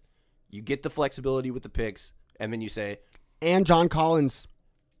space, you get the flexibility with the picks, and then you say, And John Collins.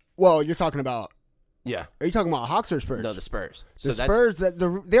 Well, you're talking about. yeah, Are you talking about Hawks or Spurs? no, the Spurs. The Spurs.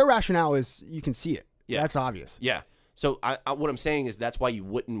 Their rationale is you can see it. Yeah. That's obvious. Yeah. So what I'm saying is that's why you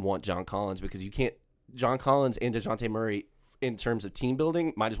wouldn't want John Collins, because you can't. John Collins and DeJounte Murray, in terms of team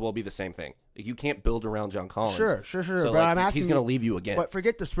building, might as well be the same thing. Like, you can't build around John Collins. Sure. So But like, I'm asking he's going to leave you again. But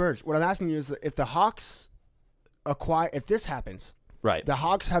forget the Spurs. What I'm asking you is that if the Hawks if this happens, Right. the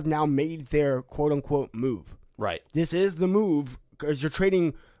Hawks have now made their quote unquote move. Right. This is the move because you're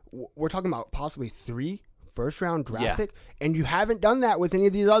trading. We're talking about possibly 3 first-round draft pick, and you haven't done that with any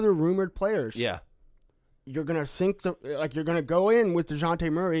of these other rumored players. Yeah. You're gonna you're gonna go in with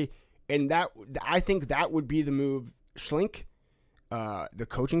DeJounte Murray, and I think that would be the move. Schlink, the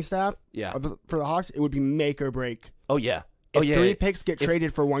coaching staff, Yeah. for the Hawks, it would be make or break. Oh, yeah. If 3 picks get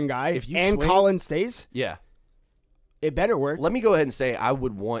traded for one guy, if you and swing- Collins stays, Yeah. it better work. Let me go ahead and say I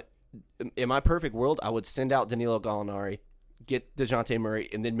would want, in my perfect world, I would send out Danilo Gallinari, get DeJounte Murray,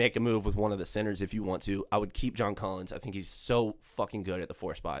 and then make a move with one of the centers if you want to. I would keep John Collins. I think he's so fucking good at the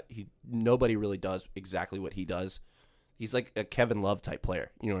 4 spot. Nobody really does exactly what he does. He's like a Kevin Love type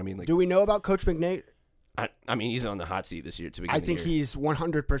player. You know what I mean? Like, Do we know about Coach McNate? I mean, he's on the hot seat this year to begin I the think year. he's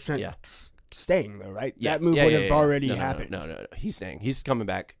 100% staying, though, right? Yeah. That move Yeah, would yeah, have yeah. already No, happened. No. He's staying. He's coming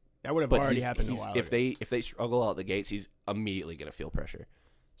back. That would have But already happened a while if ago. they struggle out the gates, he's immediately going to feel pressure.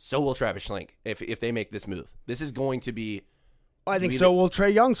 So will Travis Schlink if they make this move. This is going to be. I think so will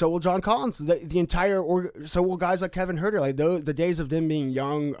Trae Young, so will John Collins. The entire so will guys like Kevin Huerter. Like the days of them being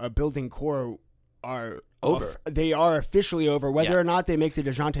young, building core are Over. They are officially over. Whether Yeah. or not they make the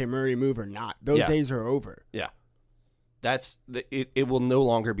DeJounte Murray move or not, those Yeah. days are over. Yeah, it will no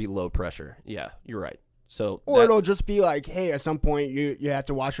longer be low pressure. Yeah, you're right. So Or it'll just be like, hey, at some point you have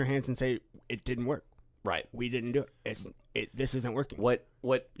to wash your hands and say it didn't work. right. We didn't do it. This isn't working. What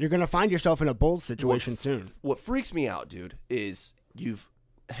You're gonna find yourself in a bold situation soon. What freaks me out, dude, is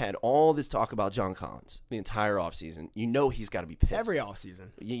had all this talk about John Collins the entire offseason. You know he's got to be pissed. Every offseason.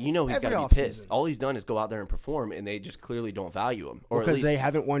 You know he's got to be pissed. All he's done is go out there and perform, and they just clearly don't value him. Or because they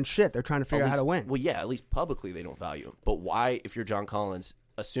haven't won shit. They're trying to figure out how to win. Well, yeah, at least publicly they don't value him. But why, if you're John Collins,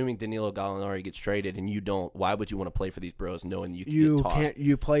 assuming Danilo Gallinari gets traded and you don't, why would you want to play for these bros knowing you can get tossed?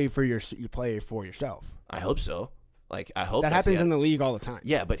 You play for yourself. I hope so. Like, I hope that happens in the league all the time.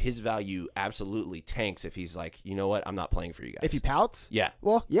 Yeah, but his value absolutely tanks if he's like, you know what, I'm not playing for you guys. If he pouts? Yeah.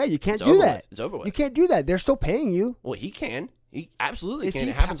 Well, yeah, you can't do that. It's over with. You can't do that. They're still paying you. Well, he can. He absolutely can.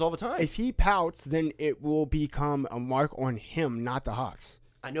 It happens all the time. If he pouts, then it will become a mark on him, not the Hawks.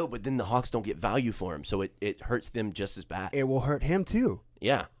 I know, but then the Hawks don't get value for him, so it hurts them just as bad. It will hurt him too.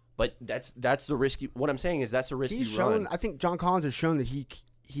 Yeah, but that's the risky. What I'm saying is that's the risky run. I think John Collins has shown that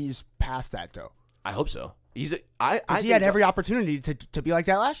he's past that though. I hope so. He had every opportunity to be like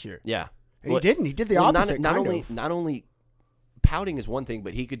that last year. Yeah, and he didn't. He did the opposite. Not only pouting is one thing,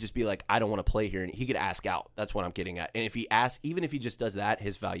 but he could just be like, I don't want to play here, and he could ask out. That's what I'm getting at. And if he asks, even if he just does that,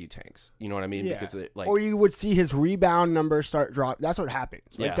 his value tanks. You know what I mean? Yeah. Because or you would see his rebound numbers start drop. That's what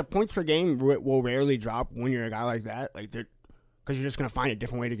happens. Like Yeah. the points per game will rarely drop when you're a guy like that. Like because you're just gonna find a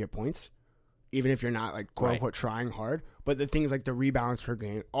different way to get points, even if you're not like quote unquote trying hard. But the things like the rebounds per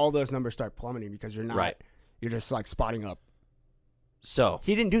game, all those numbers start plummeting because you're not. Right. You're just like spotting up. So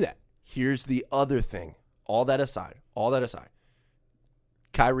he didn't do that. Here's the other thing. All that aside,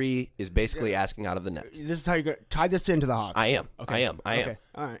 Kyrie is basically asking out of the Nets. This is how you tie this into the Hawks. I am. Okay. I am. Okay.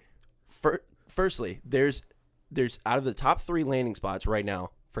 All right. Firstly, there's out of the top 3 landing spots right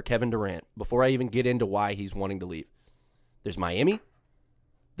now for Kevin Durant, before I even get into why he's wanting to leave, there's Miami,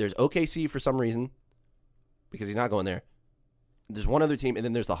 there's OKC for some reason, because he's not going there. There's one other team, and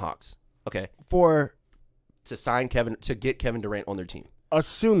then there's the Hawks. Okay. To get Kevin Durant on their team.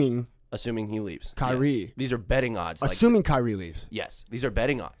 Assuming he leaves. Kyrie. Yes. These are betting odds. Assuming Kyrie leaves. Yes. These are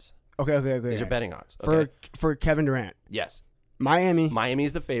betting odds. Okay. These are betting odds. Okay. For Kevin Durant. Yes. Miami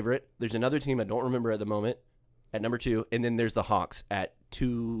is the favorite. There's another team I don't remember at the moment at number 2, and then there's the Hawks at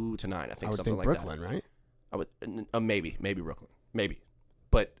 2 to 9. I think something like Brooklyn, that. Right? I would maybe Brooklyn, maybe.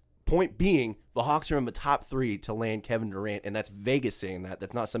 But point being, the Hawks are in the top 3 to land Kevin Durant, and that's Vegas saying that.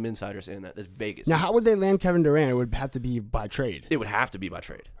 That's not some insider saying that. That's Vegas. Now, how would they land Kevin Durant? It would have to be by trade. It would have to be by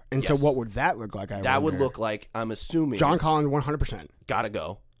trade. And so what would that look like? That would look like, I'm assuming, John Collins 100%. Gotta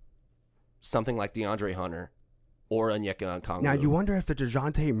go. Something like DeAndre Hunter or Onyeka Okongwu. Now, you wonder if the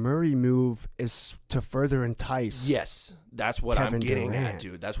DeJounte Murray move is to further entice. Yes, that's what Kevin I'm getting Durant. at,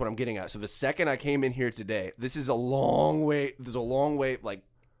 dude. That's what I'm getting at. So the second I came in here today, this is a long way. There's a long way, like,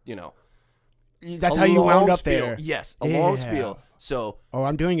 you know. That's how you wound up spiel. there. Yes, a long spiel. So,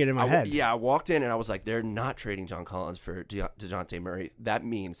 I'm doing it in my head. Yeah, I walked in and I was like, they're not trading John Collins for DeJounte Murray. That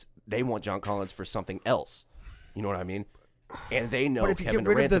means they want John Collins for something else. You know what I mean? And they know Kevin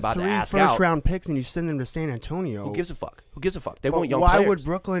Durant's about to ask out. But if you get rid of the 3 first-round picks and you send them to San Antonio, who gives a fuck? Who gives a fuck? They want young players. players. Why would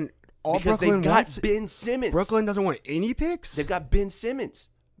Brooklyn? Because they've got Ben Simmons. Brooklyn doesn't want any picks? They've got Ben Simmons.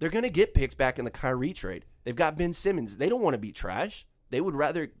 They're going to get picks back in the Kyrie trade. They've got Ben Simmons. They don't want to be trash. They would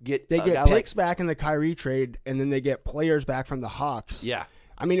rather get picks back in the Kyrie trade, and then they get players back from the Hawks. Yeah.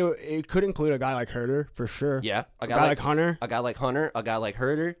 I mean, it could include a guy like Herter, for sure. Yeah. A guy like Hunter. A guy like Hunter. A guy like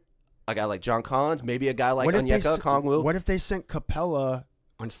Herter. A guy like John Collins. Maybe a guy like Onyeka Okongwu. What if they sent Capella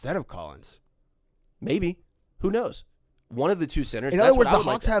instead of Collins? Maybe. Who knows? One of the 2 centers. In other words, the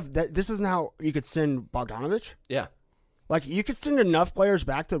Hawks have that. This is how you could send Bogdanovich. Yeah. Like, you could send enough players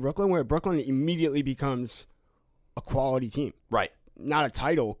back to Brooklyn where Brooklyn immediately becomes a quality team. Right. Not a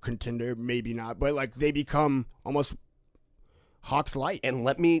title contender, maybe not, but like they become almost Hawks light. And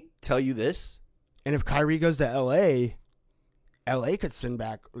let me tell you this. And if Kyrie goes to LA could send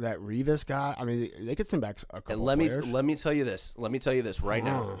back that Rivas guy. I mean, they could send back a couple players. Let me tell you this. Let me tell you this right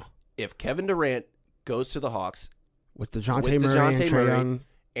now. If Kevin Durant goes to the Hawks with DeJounte Murray and Trae Young,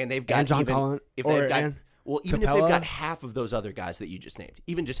 and they've got John Collins, even if they've got half of those other guys that you just named,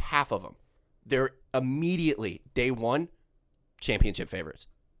 even just half of them, they're immediately day 1 championship favorites.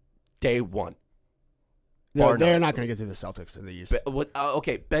 Day 1. They're not going to get through the Celtics in the East.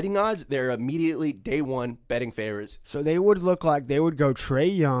 Okay, betting odds, they're immediately day 1 betting favorites. So they would look like they would go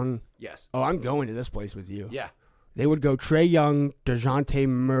Trae Young. Yes. Oh, I'm going to this place with you. Yeah. They would go Trae Young, DeJounte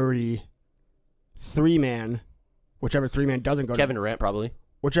Murray, 3-man, whichever 3-man doesn't go Kevin Durant, probably.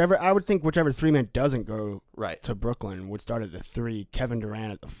 Whichever 3-man doesn't go to Brooklyn would start at the 3, Kevin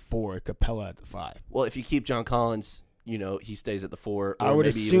Durant at the 4, Capella at the 5. Well, if you keep John Collins, you know, he stays at the 4, or I would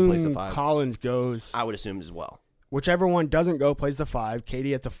maybe assume even plays the 5. Collins goes. I would assume as well. Whichever one doesn't go plays the 5,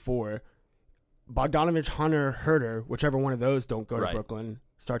 KD at the 4. Bogdanovich, Hunter, Herter, whichever one of those don't go to Brooklyn,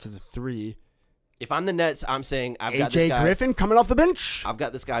 starts at the 3. If I'm the Nets, I'm saying I've got this AJ guy. Griffin coming off the bench. I've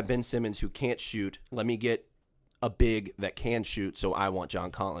got this guy, Ben Simmons, who can't shoot. Let me get a big that can shoot, so I want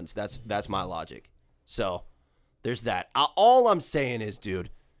John Collins. That's my logic. So there's that. All I'm saying is, dude,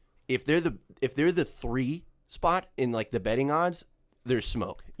 if they're the 3 spot in like the betting odds, there's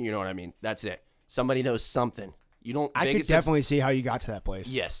smoke. You know what I mean? That's it. Somebody knows something. You don't. I could definitely see how you got to that place.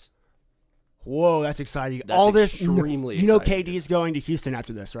 Yes. Whoa, that's exciting. That's all this, extremely you know, exciting, KD's going to Houston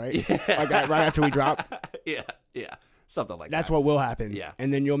after this, right? Yeah. Like right after we drop. Yeah. Something like That's that. what will happen. Yeah.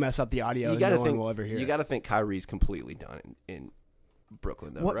 And then you'll mess up the audio, and no one will ever hear You it. got to think Kyrie's completely done in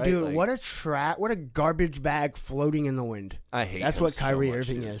Brooklyn, though, What, right? dude? Like, What a garbage bag floating in the wind. I hate. That's him what so Kyrie much,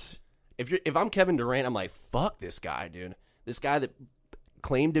 Irving dude. is. If I'm Kevin Durant, I'm like, fuck this guy, dude. This guy that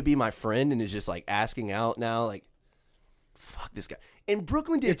claimed to be my friend and is just like asking out now, like, fuck this guy. And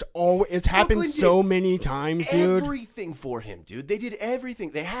Brooklyn did. It's happened so many times, dude. Everything for him, dude. They did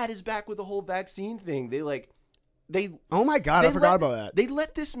everything. They had his back with the whole vaccine thing. Oh my god, I forgot about that. They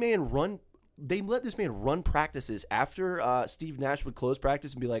let this man run. They let this man run practices after Steve Nash would close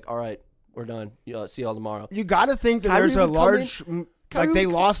practice and be like, "All right, we're done. See y'all tomorrow." You got to think that Kyrie there's a would come in- large, Kyrie they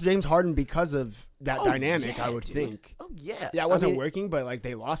would- lost James Harden because of that dynamic. yeah, I would dude. think. Oh yeah, That wasn't working, but like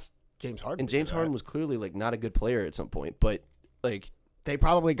they lost James Harden. And James Harden was clearly like not a good player at some point, but like They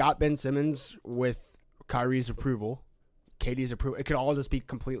probably got Ben Simmons with Kyrie's approval, KD's approval. It could all just be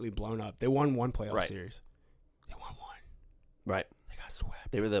completely blown up. They won one playoff series. They won one. right. They got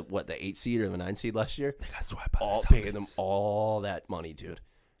swept. They were the 8 seed or the 9 seed last year. They got swept by All the paying Celtics. them all that money, dude.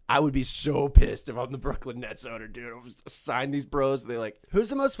 I would be so pissed if I'm the Brooklyn Nets owner, dude. I was sign these bros. They like Who's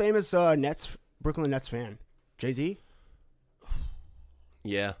the most famous Brooklyn Nets fan? Jay-Z?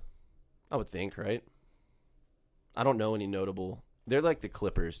 yeah, I would think, right? I don't know any notable. They're like the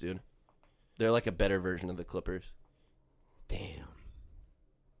Clippers, dude. They're like a better version of the Clippers. Damn.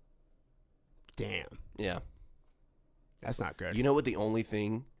 Yeah. That's not good. You know what the only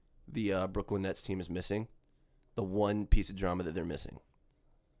thing the Brooklyn Nets team is missing? The one piece of drama that they're missing.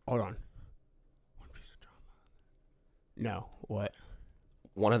 Hold on. One piece of drama. No. What?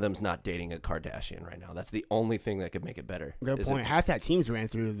 One of them's not dating a Kardashian right now. That's the only thing that could make it better. Good point. Half that team's ran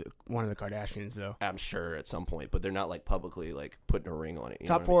through one of the Kardashians, though. I'm sure at some point, but they're not like publicly like putting a ring on it. You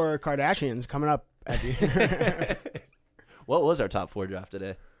Top know 4 Kardashians coming up at the What was our top 4 draft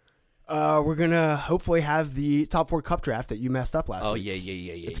today? We're gonna hopefully have the top 4 cup draft that you messed up last week. Yeah.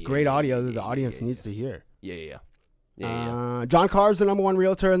 It's great audio that the audience needs to hear. Yeah. John Carr's the number 1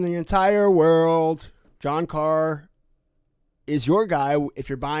 realtor in the entire world. John Carr is your guy if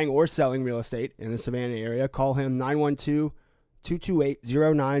you're buying or selling real estate in the Savannah area. Call him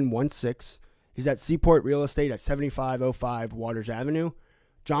 912-228-0916. He's at Seaport Real Estate at 7505 Waters Avenue.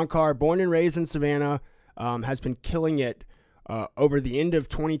 John Carr, born and raised in Savannah, has been killing it over the end of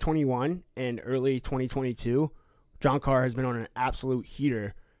 2021 and early 2022. John Carr has been on an absolute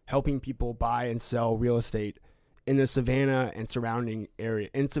heater helping people buy and sell real estate in the Savannah and surrounding area,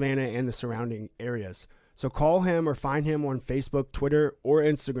 the surrounding areas. So call him or find him on Facebook, Twitter, or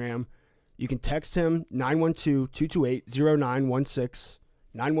Instagram. You can text him 912-228-0916,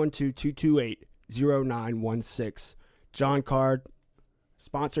 912-228-0916. John Carr,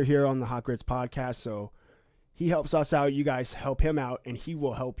 sponsor here on the Hot Grits podcast, so he helps us out, you guys help him out, and he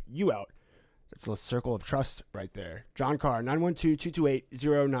will help you out. That's a circle of trust right there. John Carr,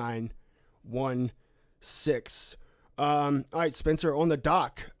 912-228-0916. All right, Spencer, on the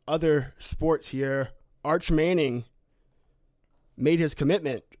dock, other sports here. Arch Manning made his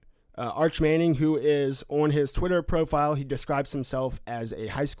commitment. Arch Manning, who is on his Twitter profile, he describes himself as a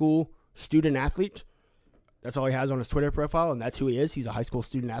high school student athlete. That's all he has on his Twitter profile, and that's who he is. He's a high school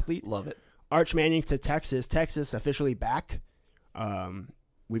student athlete. Love it. Arch Manning to Texas. Texas officially back.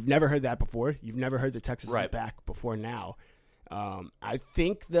 We've never heard that before. You've never heard that Texas is back before now. I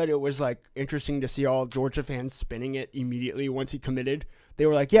think that it was like interesting to see all Georgia fans spinning it immediately once he committed. They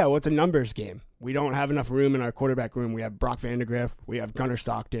were like, yeah, well, it's a numbers game. We don't have enough room in our quarterback room. We have Brock Vandegrift. We have Gunnar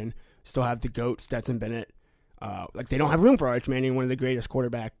Stockton. Still have the GOAT, Stetson Bennett. They don't have room for Arch Manning, one of the greatest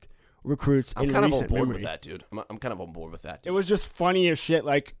quarterback recruits in recent memory. I'm kind of on board with that, dude. I'm kind of on board with that, dude. It was just funny as shit,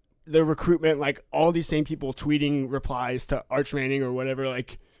 like the recruitment, like all these same people tweeting replies to Arch Manning or whatever,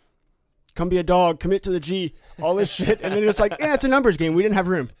 like, come be a dog, commit to the G, all this shit. And then it's like, yeah, it's a numbers game. We didn't have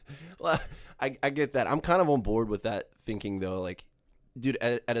room. Well, I get that. I'm kind of on board with that thinking, though. Like, dude,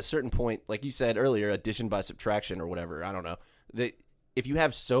 at a certain point, like you said earlier, addition by subtraction or whatever, I don't know. If you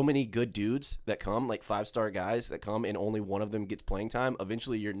have so many good dudes that come, like 5-star guys that come, and only one of them gets playing time,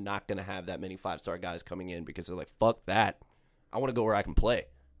 eventually you're not going to have that many 5-star guys coming in because they're like, fuck that. I want to go where I can play.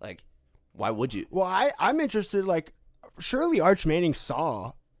 Like, why would you? Well, I'm interested, like, surely Arch Manning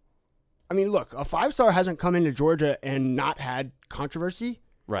saw I mean, look, a 5-star hasn't come into Georgia and not had controversy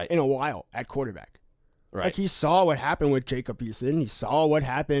in a while at quarterback. Right. Like, he saw what happened with Jacob Eason. He saw what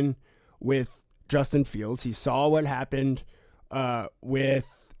happened with Justin Fields. He saw what happened with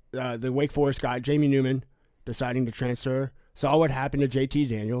the Wake Forest guy, Jamie Newman, deciding to transfer. Saw what happened to JT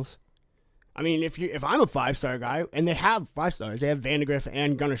Daniels. I mean, if I'm a 5-star guy, and they have 5 stars, they have Vandegrift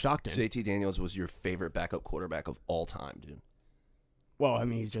and Gunnar Stockton. JT Daniels was your favorite backup quarterback of all time, dude. Well, I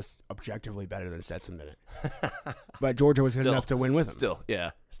mean, he's just objectively better than Stetson Bennett. But Georgia was good enough to win with him.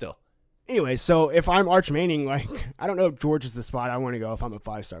 Still. Anyway, so if I'm Arch Manning, like, I don't know if Georgia's the spot I want to go if I'm a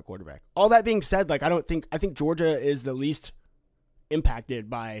 5-star quarterback. All that being said, like, I think Georgia is the least impacted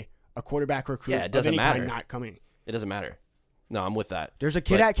by a quarterback recruit it doesn't of any matter. kind not coming. It doesn't matter. No, I'm with that. There's a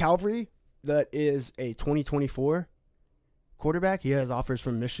kid at Calvary that is a 2024 quarterback. He has offers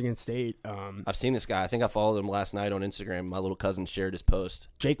from Michigan State. I've seen this guy. I think I followed him last night on Instagram. My little cousin shared his post.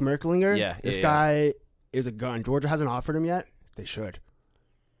 Jake Merklinger. Yeah. This guy is a gun. Georgia hasn't offered him yet. They should.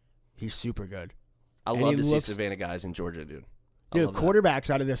 He's super good. I love to see Savannah guys in Georgia, dude. Dude, quarterbacks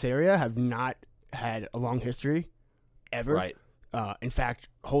out of this area have not had a long history ever. Right. In fact,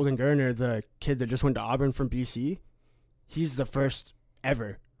 Holden Geriner, the kid that just went to Auburn from BC, he's the first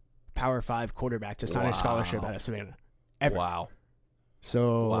ever Power 5 quarterback to sign a scholarship out of Savannah. Ever. Wow.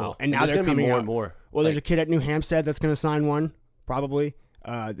 So, and now they're coming more out. and more. Well, there's a kid at New Hampstead that's going to sign one, probably.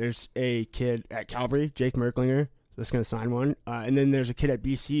 There's a kid at Calvary, Jake Merklinger, that's going to sign one. And then there's a kid at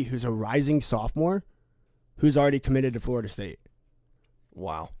BC who's a rising sophomore who's already committed to Florida State.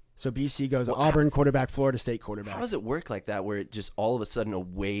 Wow. So BC goes Auburn quarterback, Florida State quarterback. How does it work like that where it just all of a sudden a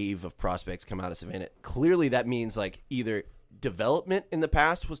wave of prospects come out of Savannah? Clearly that means like either development in the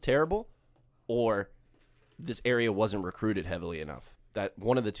past was terrible or this area wasn't recruited heavily enough. That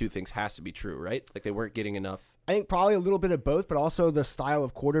one of the two things has to be true, right? Like they weren't getting enough. I think probably a little bit of both, but also the style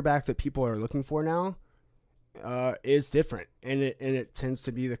of quarterback that people are looking for now is different, and it tends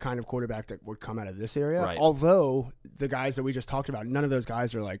to be the kind of quarterback that would come out of this area. Right. Although the guys that we just talked about, none of those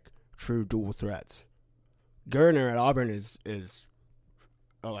guys are like true dual threats. Geriner at Auburn is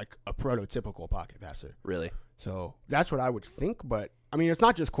like a prototypical pocket passer. Really? So that's what I would think. But I mean, it's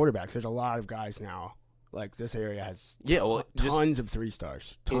not just quarterbacks. There's a lot of guys now. Like this area has tons of 3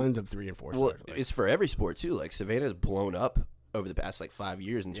 stars, tons of 3 and 4 stars. Like, it's for every sport too. Like Savannah's blown up over the past like 5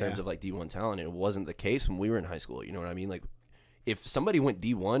 years in terms of like D1 talent. And it wasn't the case when we were in high school. You know what I mean? Like if somebody went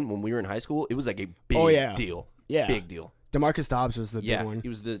D1 when we were in high school, it was like a big deal. Yeah, big deal. DeMarcus Dobbs was the big one. He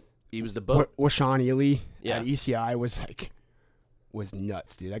was the boat. Washaun Ely at ECI was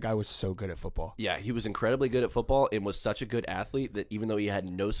nuts, dude. That guy was so good at football. Yeah, he was incredibly good at football and was such a good athlete that even though he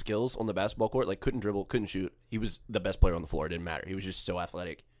had no skills on the basketball court, like couldn't dribble, couldn't shoot, he was the best player on the floor. It didn't matter. He was just so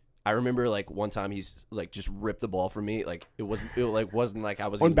athletic. I remember like one time he's like just ripped the ball from me. Like it wasn't like I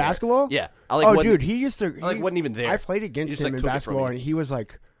was on basketball. There. Yeah, dude, he used to. I wasn't even there. I played against him in basketball, and he was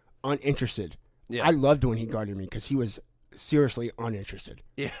like uninterested. Yeah, I loved when he guarded me because he was seriously uninterested.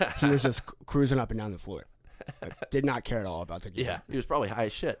 Yeah, he was just cruising up and down the floor. Did not care at all about the game. Yeah, he was probably high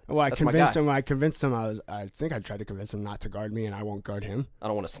as shit. Well, I convinced him. I think I tried to convince him not to guard me, and I won't guard him. I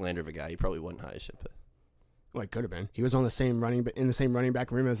don't want to slander a guy. He probably wasn't high as shit, but well, he could have been. He was on the same running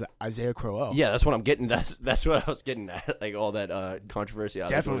back room as Isaiah Crowell. Yeah, that's what I'm getting. That's what I was getting at. Like all that controversy.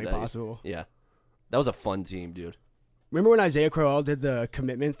 Definitely possible. Yeah, that was a fun team, dude. Remember when Isaiah Crowell did the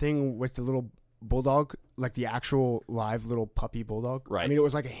commitment thing with the little bulldog, like the actual live little puppy bulldog? Right. I mean, it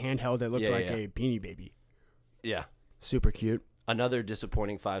was like a handheld that looked like a Beanie Baby. Yeah. Super cute. Another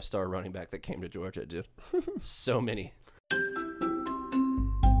disappointing 5-star running back that came to Georgia, dude. So many.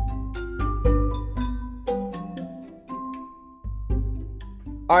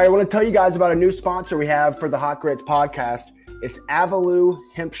 All right, I want to tell you guys about a new sponsor we have for the Hot Grits podcast. It's Avalue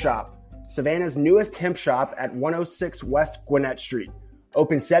Hemp Shop, Savannah's newest hemp shop at 106 West Gwinnett Street.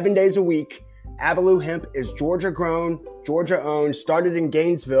 Open 7 days a week. Avalue Hemp is Georgia grown, Georgia owned, started in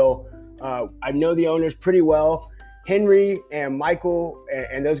Gainesville. I know the owners pretty well. Henry and Michael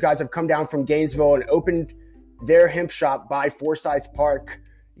and those guys have come down from Gainesville and opened their hemp shop by Forsyth Park.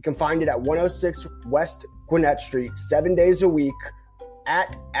 You can find it at 106 West Gwinnett Street, 7 days a week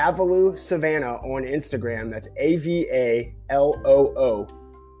at Avaloo Savannah on Instagram. That's AVALOO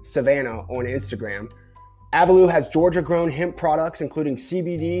Savannah on Instagram. Avaloo has Georgia-grown hemp products, including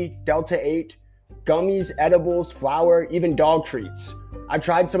CBD, Delta-8, gummies, edibles, flour, even dog treats. I've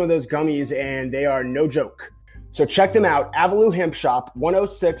tried some of those gummies, and they are no joke. So check them out, Avaloo Hemp Shop,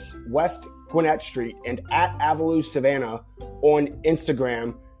 106 West Gwinnett Street, and at Avaloo Savannah on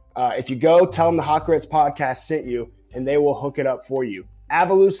Instagram. If you go, tell them the Hot Grits podcast sent you, and they will hook it up for you.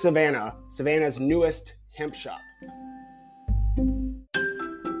 Avaloo Savannah, Savannah's newest hemp shop.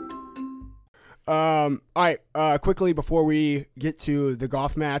 All right. Quickly before we get to the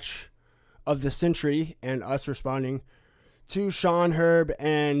golf match of the century and us responding to Sean Herb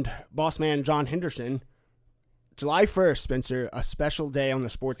and boss man John Henderson, July 1st, Spencer, a special day on the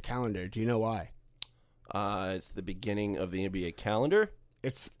sports calendar. Do you know why? It's the beginning of the NBA calendar.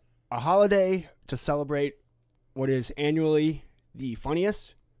 It's a holiday to celebrate what is annually the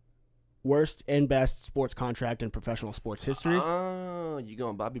funniest, worst, and best sports contract in professional sports history. Oh, you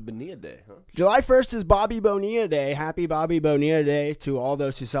going Bobby Bonilla Day, huh? July 1st is Bobby Bonilla Day. Happy Bobby Bonilla Day to all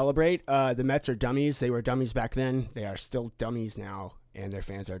those who celebrate. The Mets are dummies. They were dummies back then. They are still dummies now, and their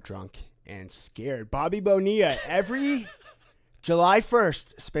fans are drunk and scared. Bobby Bonilla, every July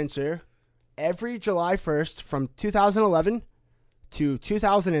 1st, Spencer, every July 1st from 2011 to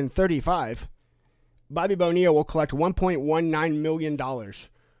 2035, Bobby Bonilla will collect $1.19 million.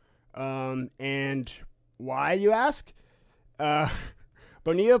 And why, you ask?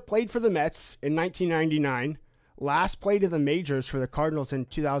 Bonilla played for the Mets in 1999, last played in the majors for the Cardinals in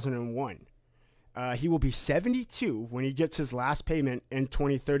 2001. He will be 72 when he gets his last payment in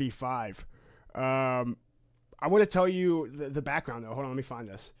 2035. I want to tell you the background, though. Hold on, let me find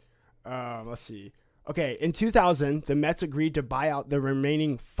this. Let's see. Okay, in 2000, the Mets agreed to buy out the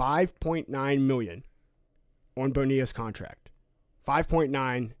remaining $5.9 million on Bonilla's contract.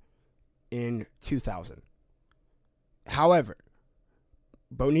 $5.9 in 2000. However,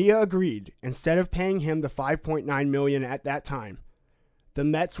 Bonilla agreed, instead of paying him the $5.9 million at that time, the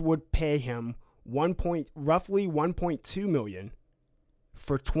Mets would pay him roughly $1.2 million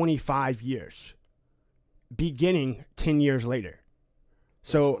for 25 years, beginning 10 years later.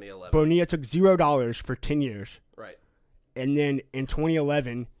 So Bonilla took $0 for 10 years. Right. And then in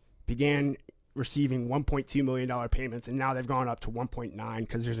 2011 began receiving $1.2 million payments, and now they've gone up to 1.9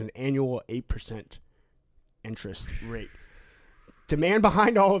 because there's an annual 8% interest rate. The man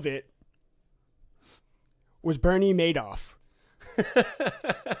behind all of it was Bernie Madoff.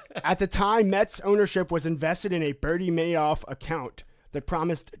 At the time, Mets ownership was invested in a Bernie Madoff account that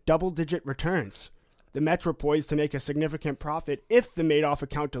promised double-digit returns. The Mets were poised to make a significant profit if the Madoff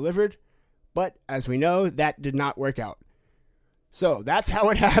account delivered, but as we know, that did not work out. So that's how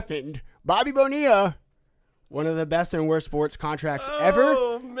it happened. Bobby Bonilla, one of the best and worst sports contracts ever.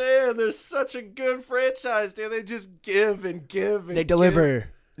 Oh, man, they're such a good franchise, dude. They just give and give and They deliver. give.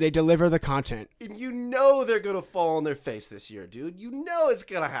 They deliver the content. And you know they're going to fall on their face this year, dude. You know it's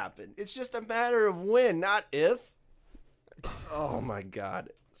going to happen. It's just a matter of when, not if. Oh, my God.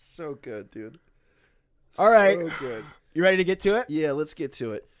 So good, dude. All right. So good. You ready to get to it? Yeah, let's get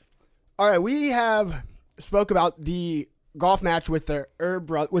to it. All right. We have spoke about the golf match with the Herb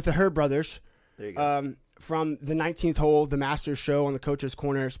brothers. There you go. From the 19th hole, the Masters show on the Coach's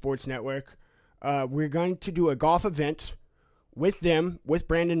Corner Sports Network. We're going to do a golf event with them, with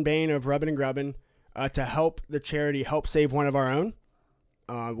Brandon Bain of Rubbin' and Grubbin', to help the charity Help Save One of Our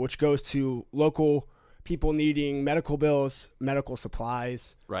Own, which goes to local people needing medical bills, medical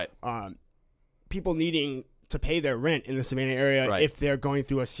supplies. Right. People needing to pay their rent in the Savannah area if they're going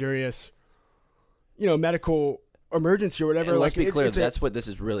through a serious, medical emergency or whatever. And let's be clear, that's what this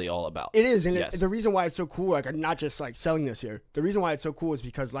is really all about. It is, and yes. the reason why it's so cool, like, I'm not just like selling this here. The reason why it's so cool is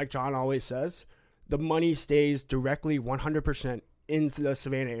because, like John always says, the money stays directly 100% into the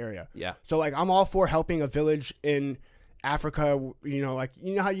Savannah area. Yeah. So, like, I'm all for helping a village in Africa. How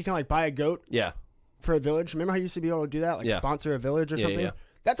you can like buy a goat. Yeah. For a village. Remember how you used to be able to do that, like sponsor a village or something. Yeah.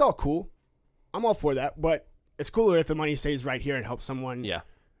 That's all cool. I'm all for that, but it's cooler if the money stays right here and helps someone. Yeah.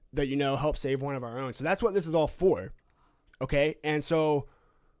 That help save one of our own. So that's what this is all for. Okay, and so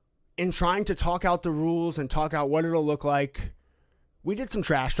in trying to talk out the rules and talk out what it'll look like, we did some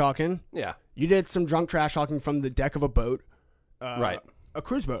trash talking. Yeah. You did some drunk trash talking from the deck of a boat. Right. A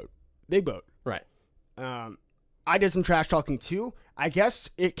cruise boat. Big boat. Right. I did some trash talking too. I guess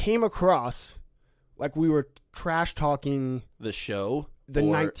it came across like we were trash talking the show. The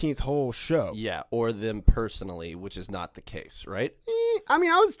 19th hole show. Yeah, or them personally, which is not the case, right? I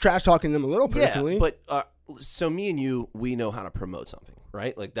mean, I was trash talking them a little personally. Yeah, but so me and you, we know how to promote something,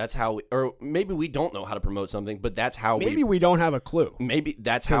 right? Like that's how or maybe we don't know how to promote something, but that's how maybe we don't have a clue. Maybe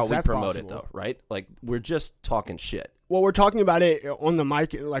that's how we promote possible. it though, right? Like we're just talking shit. Well, we're talking about it on the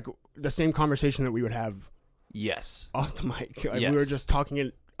mic, like the same conversation that we would have off the mic. Like we were just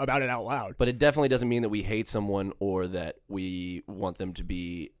talking about it out loud. But it definitely doesn't mean that we hate someone or that we want them to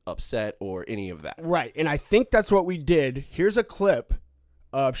be upset or any of that. Right. And I think that's what we did. Here's a clip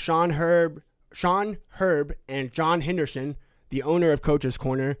of Sean Herb and John Henderson, the owner of Coach's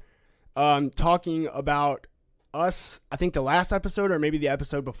Corner, talking about us, I think the last episode or maybe the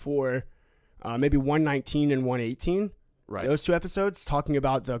episode before, maybe 119 and 118. Right. Those 2 episodes talking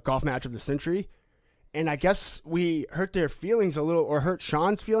about the golf match of the century. And I guess we hurt their feelings a little, or hurt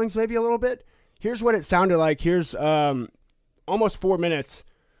Sean's feelings maybe a little bit. Here's what it sounded like. Here's almost 4 minutes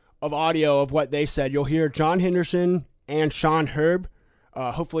of audio of what they said. You'll hear John Henderson and Sean Herb.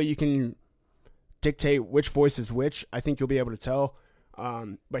 Hopefully you can dictate which voice is which. I think you'll be able to tell.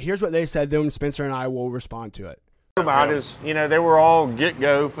 But here's what they said. Then Spencer and I will respond to it. About is, they were all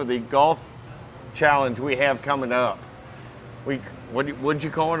get-go for the golf challenge we have coming up. What'd you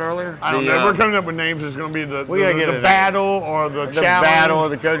call it earlier? I don't know. We're coming up with names. It's going to be the battle or the challenge. Battle or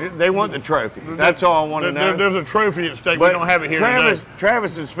the coach. They want the trophy. That's all I want to know. There's a trophy at stake. We don't have it here today.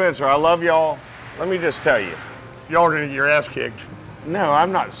 Travis and Spencer, I love y'all. Let me just tell you. Y'all are going to get your ass kicked. No,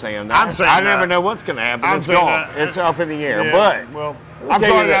 I'm not saying that. I'm saying I never know what's going to happen. It's golf. It's up in the air. Yeah, but well, I'm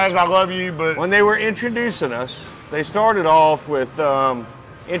sorry, guys. I love you, but when they were introducing us, they started off with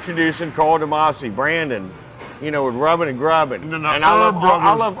introducing Carl DeMasi, Brandon, with rubbing and grubbing. And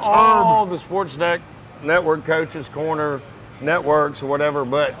I love all the Sports Network coaches, corner networks or whatever,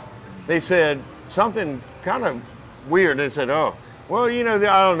 but they said something kind of weird. They said, I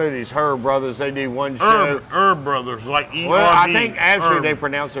don't know these Herb brothers. They do one show. Herb brothers, like E-R-B. Well, I think actually they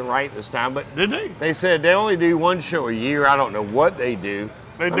pronounced it right this time, but did they? They said they only do one show a year. I don't know what they do.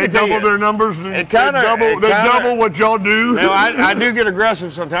 They double their numbers. And they double what y'all do. Now, I do get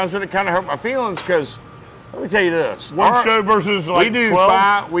aggressive sometimes, but it kind of hurt my feelings because let me tell you this: one show versus like we do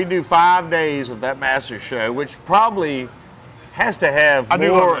 12? We do 5 days of that Masters show, which probably has to have more. I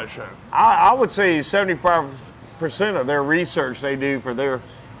do love that show. I would say 75% of their research they do for their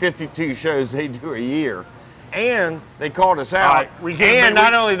 52 shows they do a year, and they called us out. And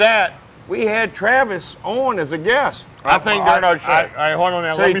not only that, we had Travis on as a guest. I think during our show. Hold on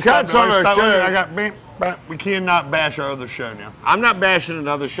now. So he cuts on our show. We cannot bash our other show now. I'm not bashing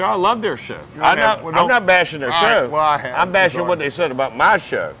another show. I love their show. I'm not bashing their show. Right, well, I have. I'm bashing what they said about my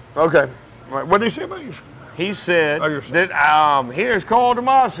show. Okay. Right. What did he say about your show? He said that here's Carl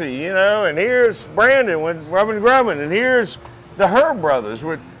DeMasi, and here's Brandon with Rubbin' Grubbin', and here's the Herb brothers.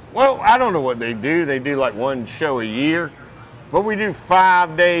 I don't know what they do. They do like one show a year. But we do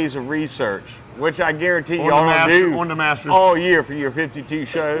 5 days of research, which I guarantee y'all don't do on the Masters all year for your 52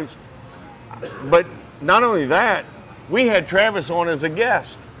 shows. But not only that, we had Travis on as a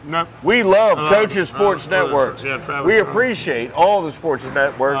guest. No. We love Coaches Sports Networks. Yeah, Travis. We appreciate all the sports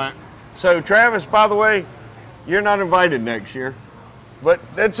networks. Right. So Travis, by the way, you're not invited next year, but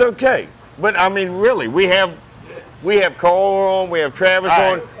that's okay. But I mean, really, we have Carl on, we have Travis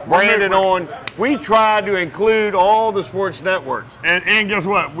on, Brandon on. We try to include all the sports networks. And guess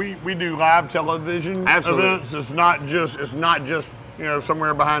what? We do live television events. It's not just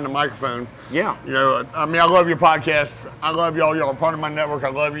somewhere behind the microphone. Yeah. I love your podcast. I love y'all. Y'all are part of my network. I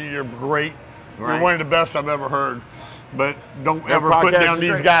love you. You're great. Right. You're one of the best I've ever heard. But don't ever put down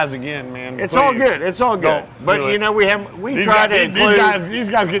these guys again, man. It's all good. It's all good. But we try to include these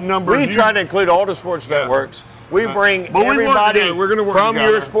guys get numbers. We try to include all the sports networks. We bring everybody from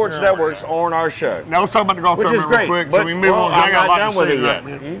your sports networks on our show. Now let's talk about the golf tournament real quick. But so we move on. I'm not done with it yet.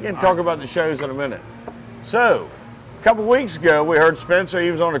 You can talk about the shows in a minute. So, a couple weeks ago, we heard Spencer. He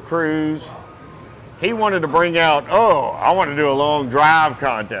was on a cruise. He wanted to bring out, I want to do a long drive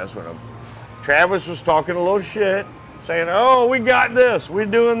contest with him. Travis was talking a little shit, saying, we got this. We're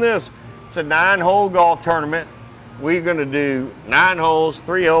doing this. It's a 9-hole golf tournament. We're going to do 9 holes,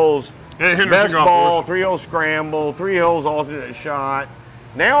 3 holes. Best ball, 3-hole scramble, 3 holes alternate shot.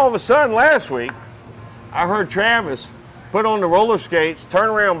 Now all of a sudden last week, I heard Travis put on the roller skates, turn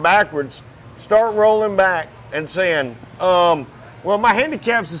around backwards, start rolling back and saying, my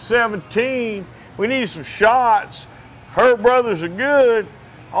handicap's a 17. We need some shots. Herb brothers are good.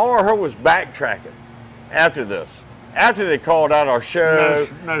 All I heard was backtracking after this. After they called out our show,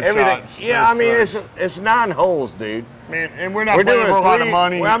 everything. Shots. Yeah, it's 9 holes, dude. Man, and we're not playing for a lot of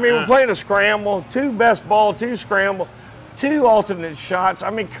money. We're playing a scramble, 2 best ball, 2 scramble, 2 alternate shots.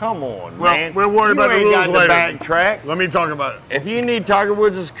 Come on, man. We're worried about the rules later. Backtrack. Let me talk about it. If you need Tiger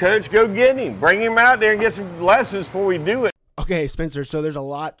Woods as coach, go get him. Bring him out there and get some lessons before we do it. Okay, Spencer, so there's a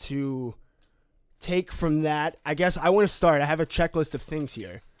lot to take from that. I guess I want to start. I have a checklist of things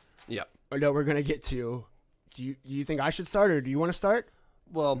here. Yep. That we're going to get to. Do you think I should start, or do you want to start?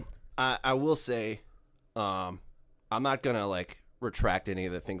 Well, I will say I'm not going to, retract any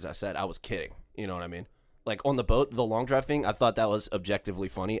of the things I said. I was kidding. You know what I mean? Like, on the boat, the long drive thing, I thought that was objectively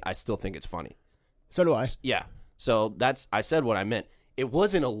funny. I still think it's funny. So do I. Yeah. So I said what I meant. It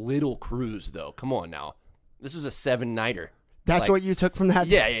wasn't a little cruise, though. Come on now. This was a 7-nighter. That's what you took from that?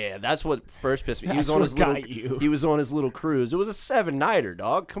 Yeah. That's what first pissed me. He was on his little cruise. It was a 7-nighter,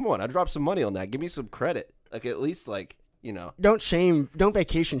 dog. Come on. I dropped some money on that. Give me some credit. At least, Don't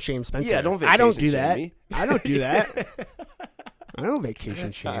vacation shame Spencer. Yeah, don't I don't vacation do shame that. me. I don't do that. I don't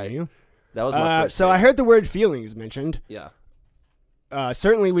vacation shame Alright. you. That was my first So take. I heard the word feelings mentioned. Yeah.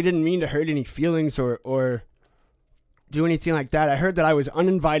 Certainly we didn't mean to hurt any feelings or do anything like that. I heard that I was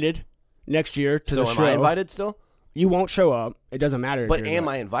uninvited next year to the show. So am I invited still? You won't show up. It doesn't matter. But am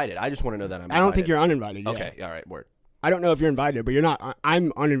I invited? I just want to know that I'm invited. I don't think you're uninvited. Yeah. Okay. All right. Word. I don't know if you're invited, but you're not.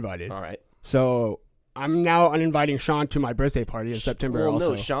 I'm uninvited. All right. So I'm now uninviting Sean to my birthday party in September. Well,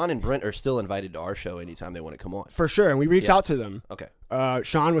 also. no, Sean and Brent are still invited to our show anytime they want to come on. For sure, and we reached out to them. Okay.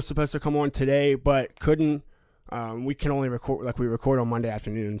 Sean was supposed to come on today, but couldn't. We can only record we record on Monday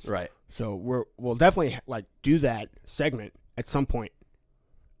afternoons. Right. So we'll definitely do that segment at some point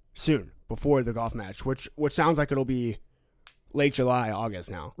soon before the golf match, which sounds like it'll be late July,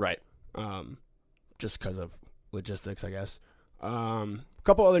 August now. Right. Just because of logistics, I guess. A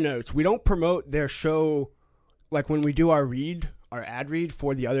couple other notes. We don't promote their show like when we do our ad read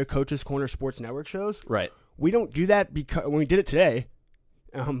for the other Coaches Corner Sports Network shows. Right. We don't do that because when we did it today,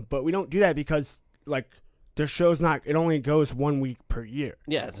 but we don't do that because their show's not. It only goes 1 week per year.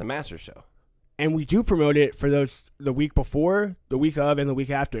 Yeah, it's a master show. And we do promote it for the week before, the week of, and the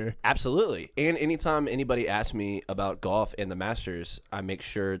week after. Absolutely. And anytime anybody asks me about golf and the Masters, I make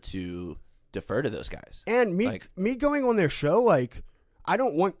sure to defer to those guys. And me going on their show, I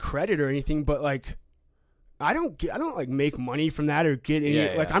don't want credit or anything, but I don't make money from that or get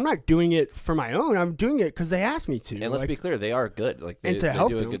any. I'm not doing it for my own. I'm doing it because they asked me to. And let's be clear, they are good. They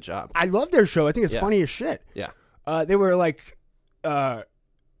help do a them. good job. I love their show. I think it's funny as shit. Yeah. They were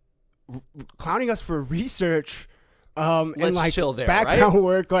clowning us for research. Let's chill there, background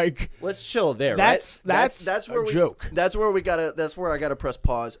work. Let's chill there. That's where a joke. That's where I gotta press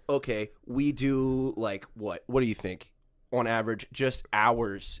pause. Okay, we do what? What do you think? On average, just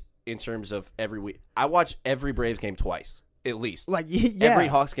hours in terms of every week. I watch every Braves game twice, at least. Every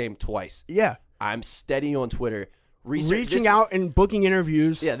Hawks game twice. Yeah. I'm steady on Twitter. Reaching out and booking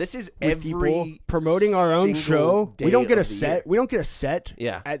interviews. Yeah, this is with people, promoting our own show. We don't get a set. We don't get a set.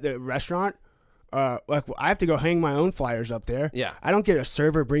 Yeah. At the restaurant. I have to go hang my own flyers up there. Yeah. I don't get a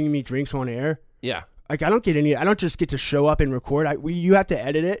server bringing me drinks on air. Yeah. I don't get any. I don't just get to show up and record. You have to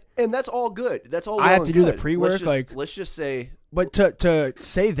edit it, and that's all good. That's all. I have to do the pre-work. Let's just say. But to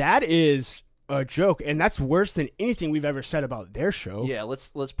say that is a joke, and that's worse than anything we've ever said about their show. Yeah.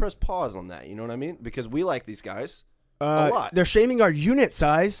 Let's press pause on that. You know what I mean? Because we like these guys a lot. They're shaming our unit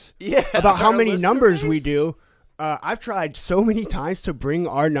size. Yeah. About how many numbers we do. I've tried so many times to bring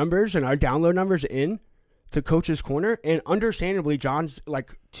our numbers and our download numbers in to Coach's Corner, and understandably, John's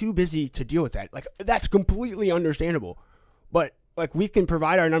too busy to deal with that. That's completely understandable. But we can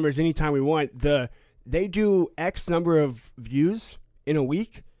provide our numbers anytime we want. They do X number of views in a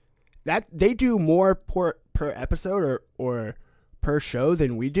week. That they do more per episode or per show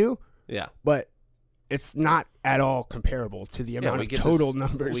than we do. Yeah. But it's not at all comparable to the amount of total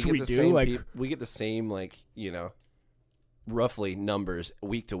numbers we do. We get the same roughly numbers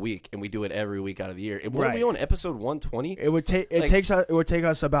week to week, and we do it every week out of the year. And are we on episode 120? It would take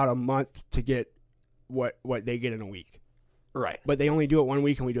us about a month to get what they get in a week. Right. But they only do it 1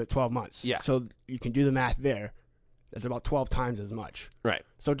 week, and we do it 12 months. Yeah. So you can do the math there. That's about 12 times as much. Right.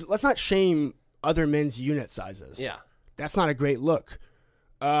 So let's not shame other men's unit sizes. Yeah. That's not a great look.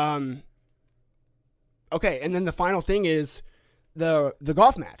 Okay, and then the final thing is the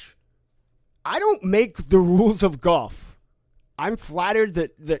golf match. I don't make the rules of golf. I'm flattered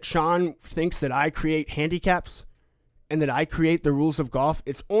that Sean thinks that I create handicaps and that I create the rules of golf.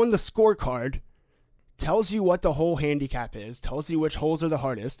 It's on the scorecard, tells you what the whole handicap is, tells you which holes are the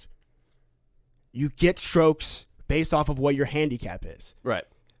hardest. You get strokes based off of what your handicap is. Right.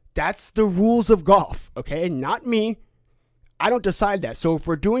 That's the rules of golf, okay? Not me. I don't decide that. So if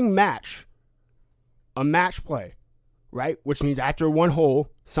we're doing a match play, right, which means after one hole,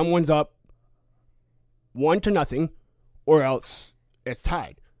 someone's up 1-0, or else it's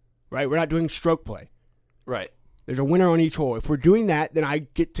tied, right? We're not doing stroke play. Right. There's a winner on each hole. If we're doing that, then I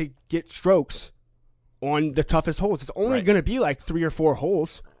get to get strokes on the toughest holes. It's only going to be 3 or 4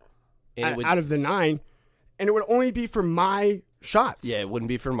 holes out of the 9, and it would only be for my shots. Yeah, it wouldn't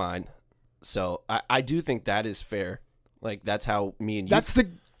be for mine. So I do think that is fair. That's how me and you.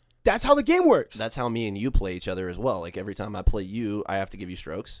 That's how the game works. That's how me and you play each other as well. Every time I play you, I have to give you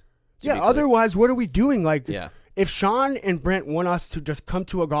strokes. Yeah. Otherwise, what are we doing? Yeah. If Sean and Brent want us to just come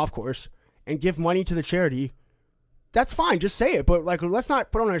to a golf course and give money to the charity, that's fine. Just say it. But let's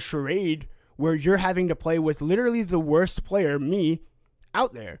not put on a charade where you're having to play with literally the worst player, me,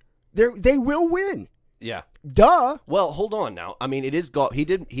 out there. They will win. Yeah. Duh. Well, hold on now. I mean, it is golf. He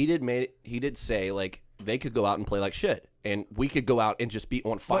did say they could go out and play like shit. and we could go out and just be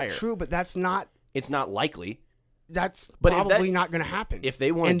on fire. But true, but that's not. It's not likely. That's But probably not going to happen. If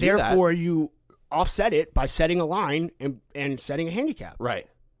they want to and do that, therefore you offset it by setting a line and setting a handicap. right?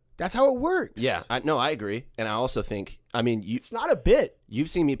 That's how it works. Yeah, I agree, and I also think. I mean, It's not a bit. you've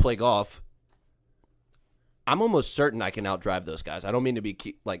seen me play golf. I'm almost certain I can outdrive those guys. I don't mean to be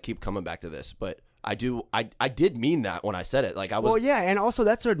keep coming back to this, but I do. I did mean that when I said it. Like I was. Well, yeah, and also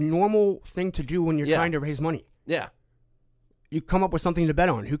that's a normal thing to do when you're Yeah. trying to raise money. Yeah. You come up with something to bet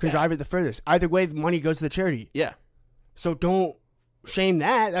on. Who can drive it the furthest? Either way, the money goes to the charity. Yeah. So don't shame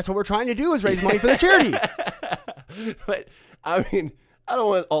that. That's what we're trying to do is raise money for the charity. But I mean, I don't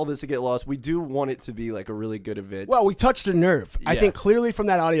want all this to get lost. We do want it to be like a really good event. Well, we touched a nerve. I Yeah. think clearly from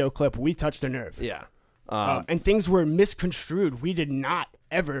that audio clip, we touched a nerve. Yeah. And things were misconstrued. We did not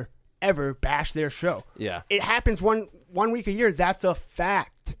ever bash their show. Yeah. It happens one week a year. That's a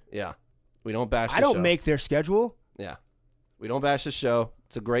fact. Yeah. We don't bash the I don't show. make their schedule. Yeah. We don't bash the show.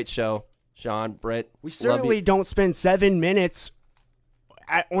 It's a great show. Sean, Brett, We love certainly you. don't spend 7 minutes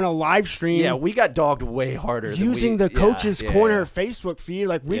on a live stream. Yeah, we got dogged way harder using than the Coach's yeah. Corner Facebook feed.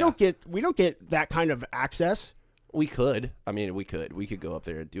 Like we Yeah. don't get that kind of access. We could. I mean, we could go up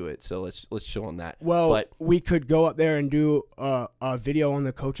there and do it. So let's chill on that. Well, but we could go up there and do a video on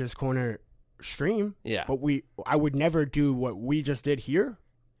the Coach's Corner stream. yeah, But I would never do what we just did here.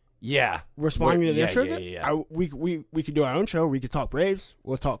 yeah, Responding to their show. Yeah. We could do our own show. We could talk Braves.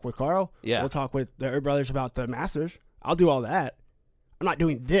 We'll talk with Carl. Yeah. We'll talk with the Herb Brothers about the Masters. I'll do all that. I'm not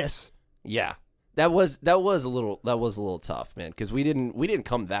doing this. Yeah. That was a little tough, man, because we didn't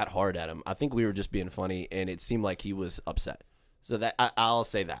come that hard at him. I think we were just being funny, and it seemed like he was upset. So that I'll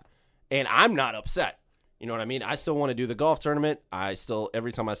say that, and I'm not upset. You know what I mean? I still want to do the golf tournament. I still,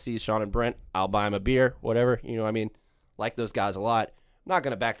 every time I see Sean and Brent, I'll buy him a beer, whatever. You know what I mean? Like those guys a lot. I'm not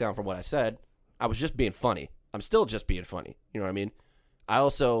gonna back down from what I said. I was just being funny. I'm still just being funny. You know what I mean?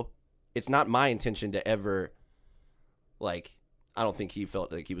 It's not my intention to ever, like. I don't think he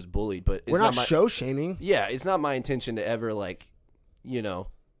felt like he was bullied, but We're not show shaming. Yeah, it's not my intention to ever, like,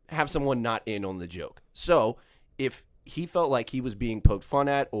 have someone not in on the joke. So if he felt like he was being poked fun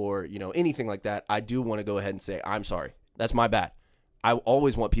at or, anything like that, I do want to go ahead and say, I'm sorry. That's my bad. I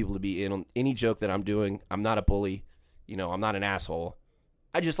always want people to be in on any joke that I'm doing. I'm not a bully. I'm not an asshole.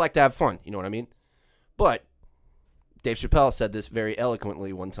 I just like to have fun. You know what I mean? But Dave Chappelle said this very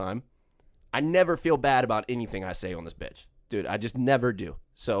eloquently one time. I never feel bad about anything I say on this bitch. Dude, I just never do.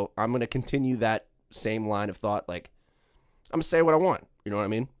 So I'm going to continue that same line of thought. Like, I'm going to say what I want. You know what I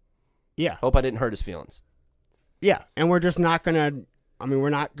mean? Yeah. Hope I didn't hurt his feelings. Yeah. And we're just not going to, we're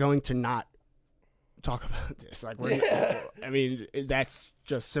not going to not talk about this. Like, that's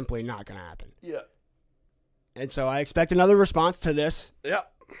just simply not going to happen. Yeah. And so I expect another response to this. Yeah.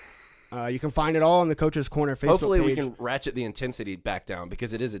 You can find it all on the Coach's Corner Facebook Hopefully page. we can ratchet the intensity back down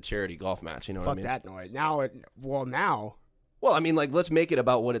because it is a charity golf match. You know what I Fuck mean? that noise. Now. Well, I mean, like, let's make it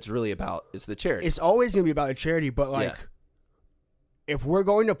about what it's really about. It's the charity. It's always going to be about a charity, but, Yeah. if we're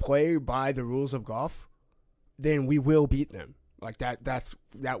going to play by the rules of golf, then we will beat them. Like, that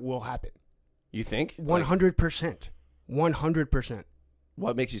will happen. You think? 100%. 100%.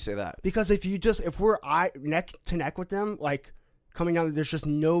 What makes you say that? Because if we're neck to neck with them, like, coming down, there's just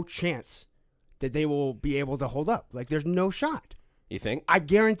no chance that they will be able to hold up. Like, there's no shot. You think? I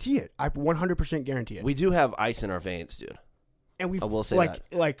guarantee it. I 100% guarantee it. We do have ice in our veins, dude. And I will say that.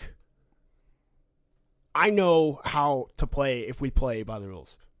 Like, I know how to play if we play by the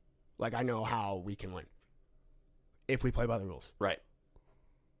rules. Like, I know how we can win if we play by the rules. Right.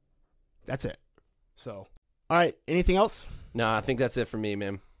 That's it. So, all right. Anything else? No, I think that's it for me,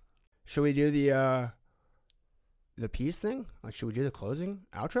 man. Should we do the peace thing? Like, should we do the closing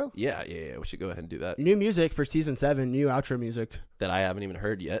outro? Yeah. We should go ahead and do that. New music for season 7. New outro music That I haven't even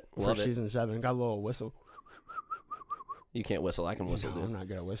heard yet. Love for it. season 7. Got a little whistle. You can't whistle. I can whistle, No, I'm dude. not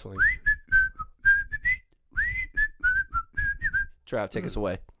good at whistling. Trav, take us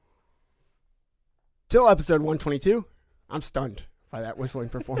away. Till episode 122. I'm stunned by that whistling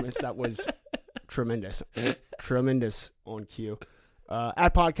performance. That was tremendous. Tremendous on cue.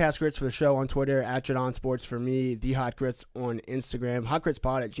 At Podcast Grits for the show on Twitter. At Jadon Sports for me. The Hot Grits on Instagram.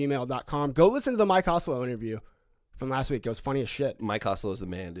 HotGritsPod@gmail.com. Go listen to the Mike Oslo interview from last week. It was funny as shit. Mike Oslo is the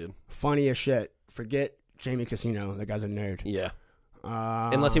man, dude. Funny as shit. Forget Jamie Casino. That guy's a nerd. Yeah.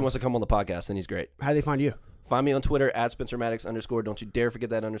 Unless he wants to come on the podcast, then he's great. How do they find you? Find me on Twitter at SpencerMaddox _. Don't you dare forget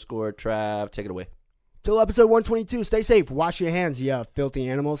that _. Trav, take it away. Till episode 122. Stay safe. Wash your hands, you filthy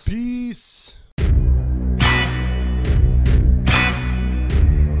animals. Peace.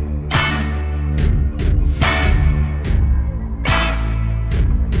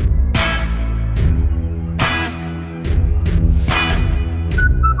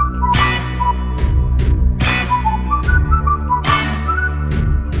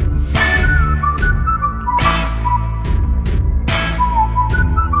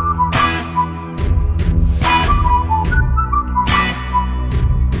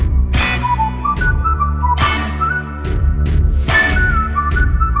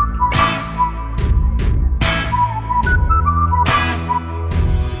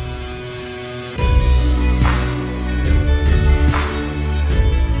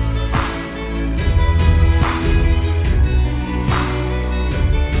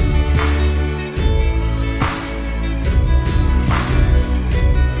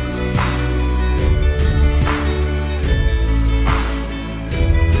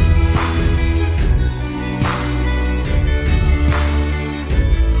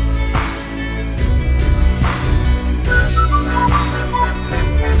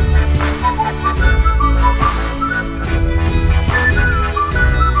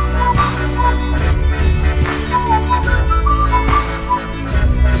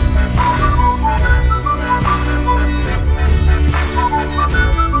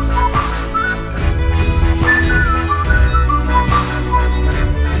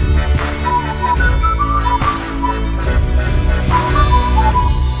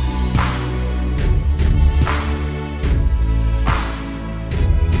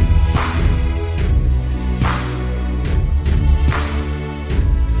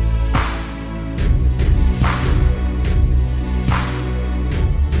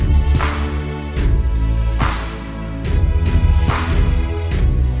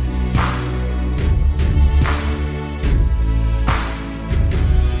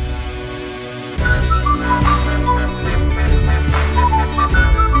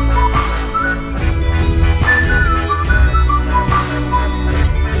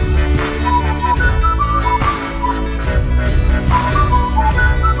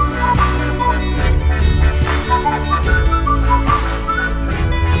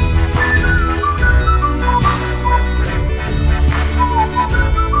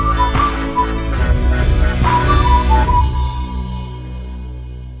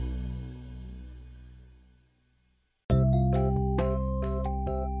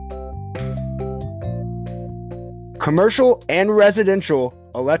 Commercial and residential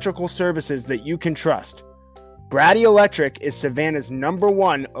electrical services that you can trust. Brady Electric is Savannah's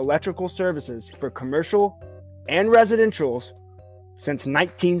 #1 electrical services for commercial and residentials since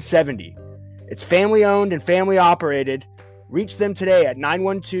 1970. It's family owned and family operated. Reach them today at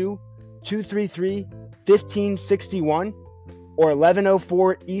 912-233-1561 or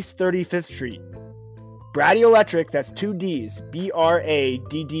 1104 East 35th Street. Brady Electric, that's 2 D's,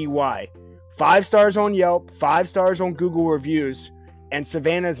 BRADDY. 5 stars on Yelp, 5 stars on Google reviews, and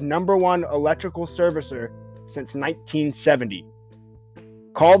Savannah's #1 electrical servicer since 1970.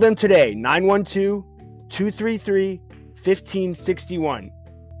 Call them today, 912-233-1561.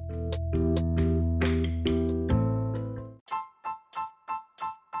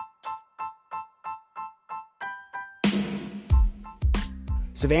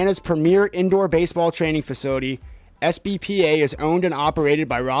 Savannah's premier indoor baseball training facility, SBPA, is owned and operated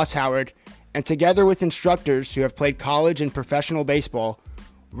by Ross Howard, and together with instructors who have played college and professional baseball,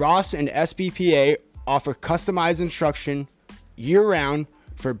 Ross and SBPA offer customized instruction year-round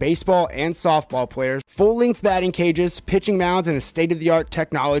for baseball and softball players. Full-length batting cages, pitching mounds, and a state-of-the-art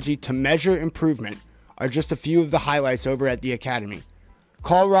technology to measure improvement are just a few of the highlights over at the Academy.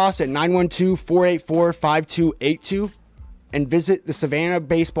 Call Ross at 912-484-5282 and visit the Savannah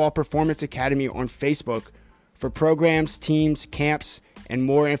Baseball Performance Academy on Facebook for programs, teams, camps, and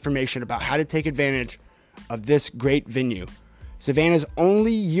more information about how to take advantage of this great venue. Savannah's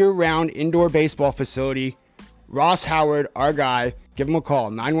only year-round indoor baseball facility. Ross Howard, our guy. Give him a call,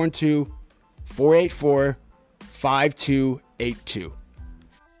 912-484-5282.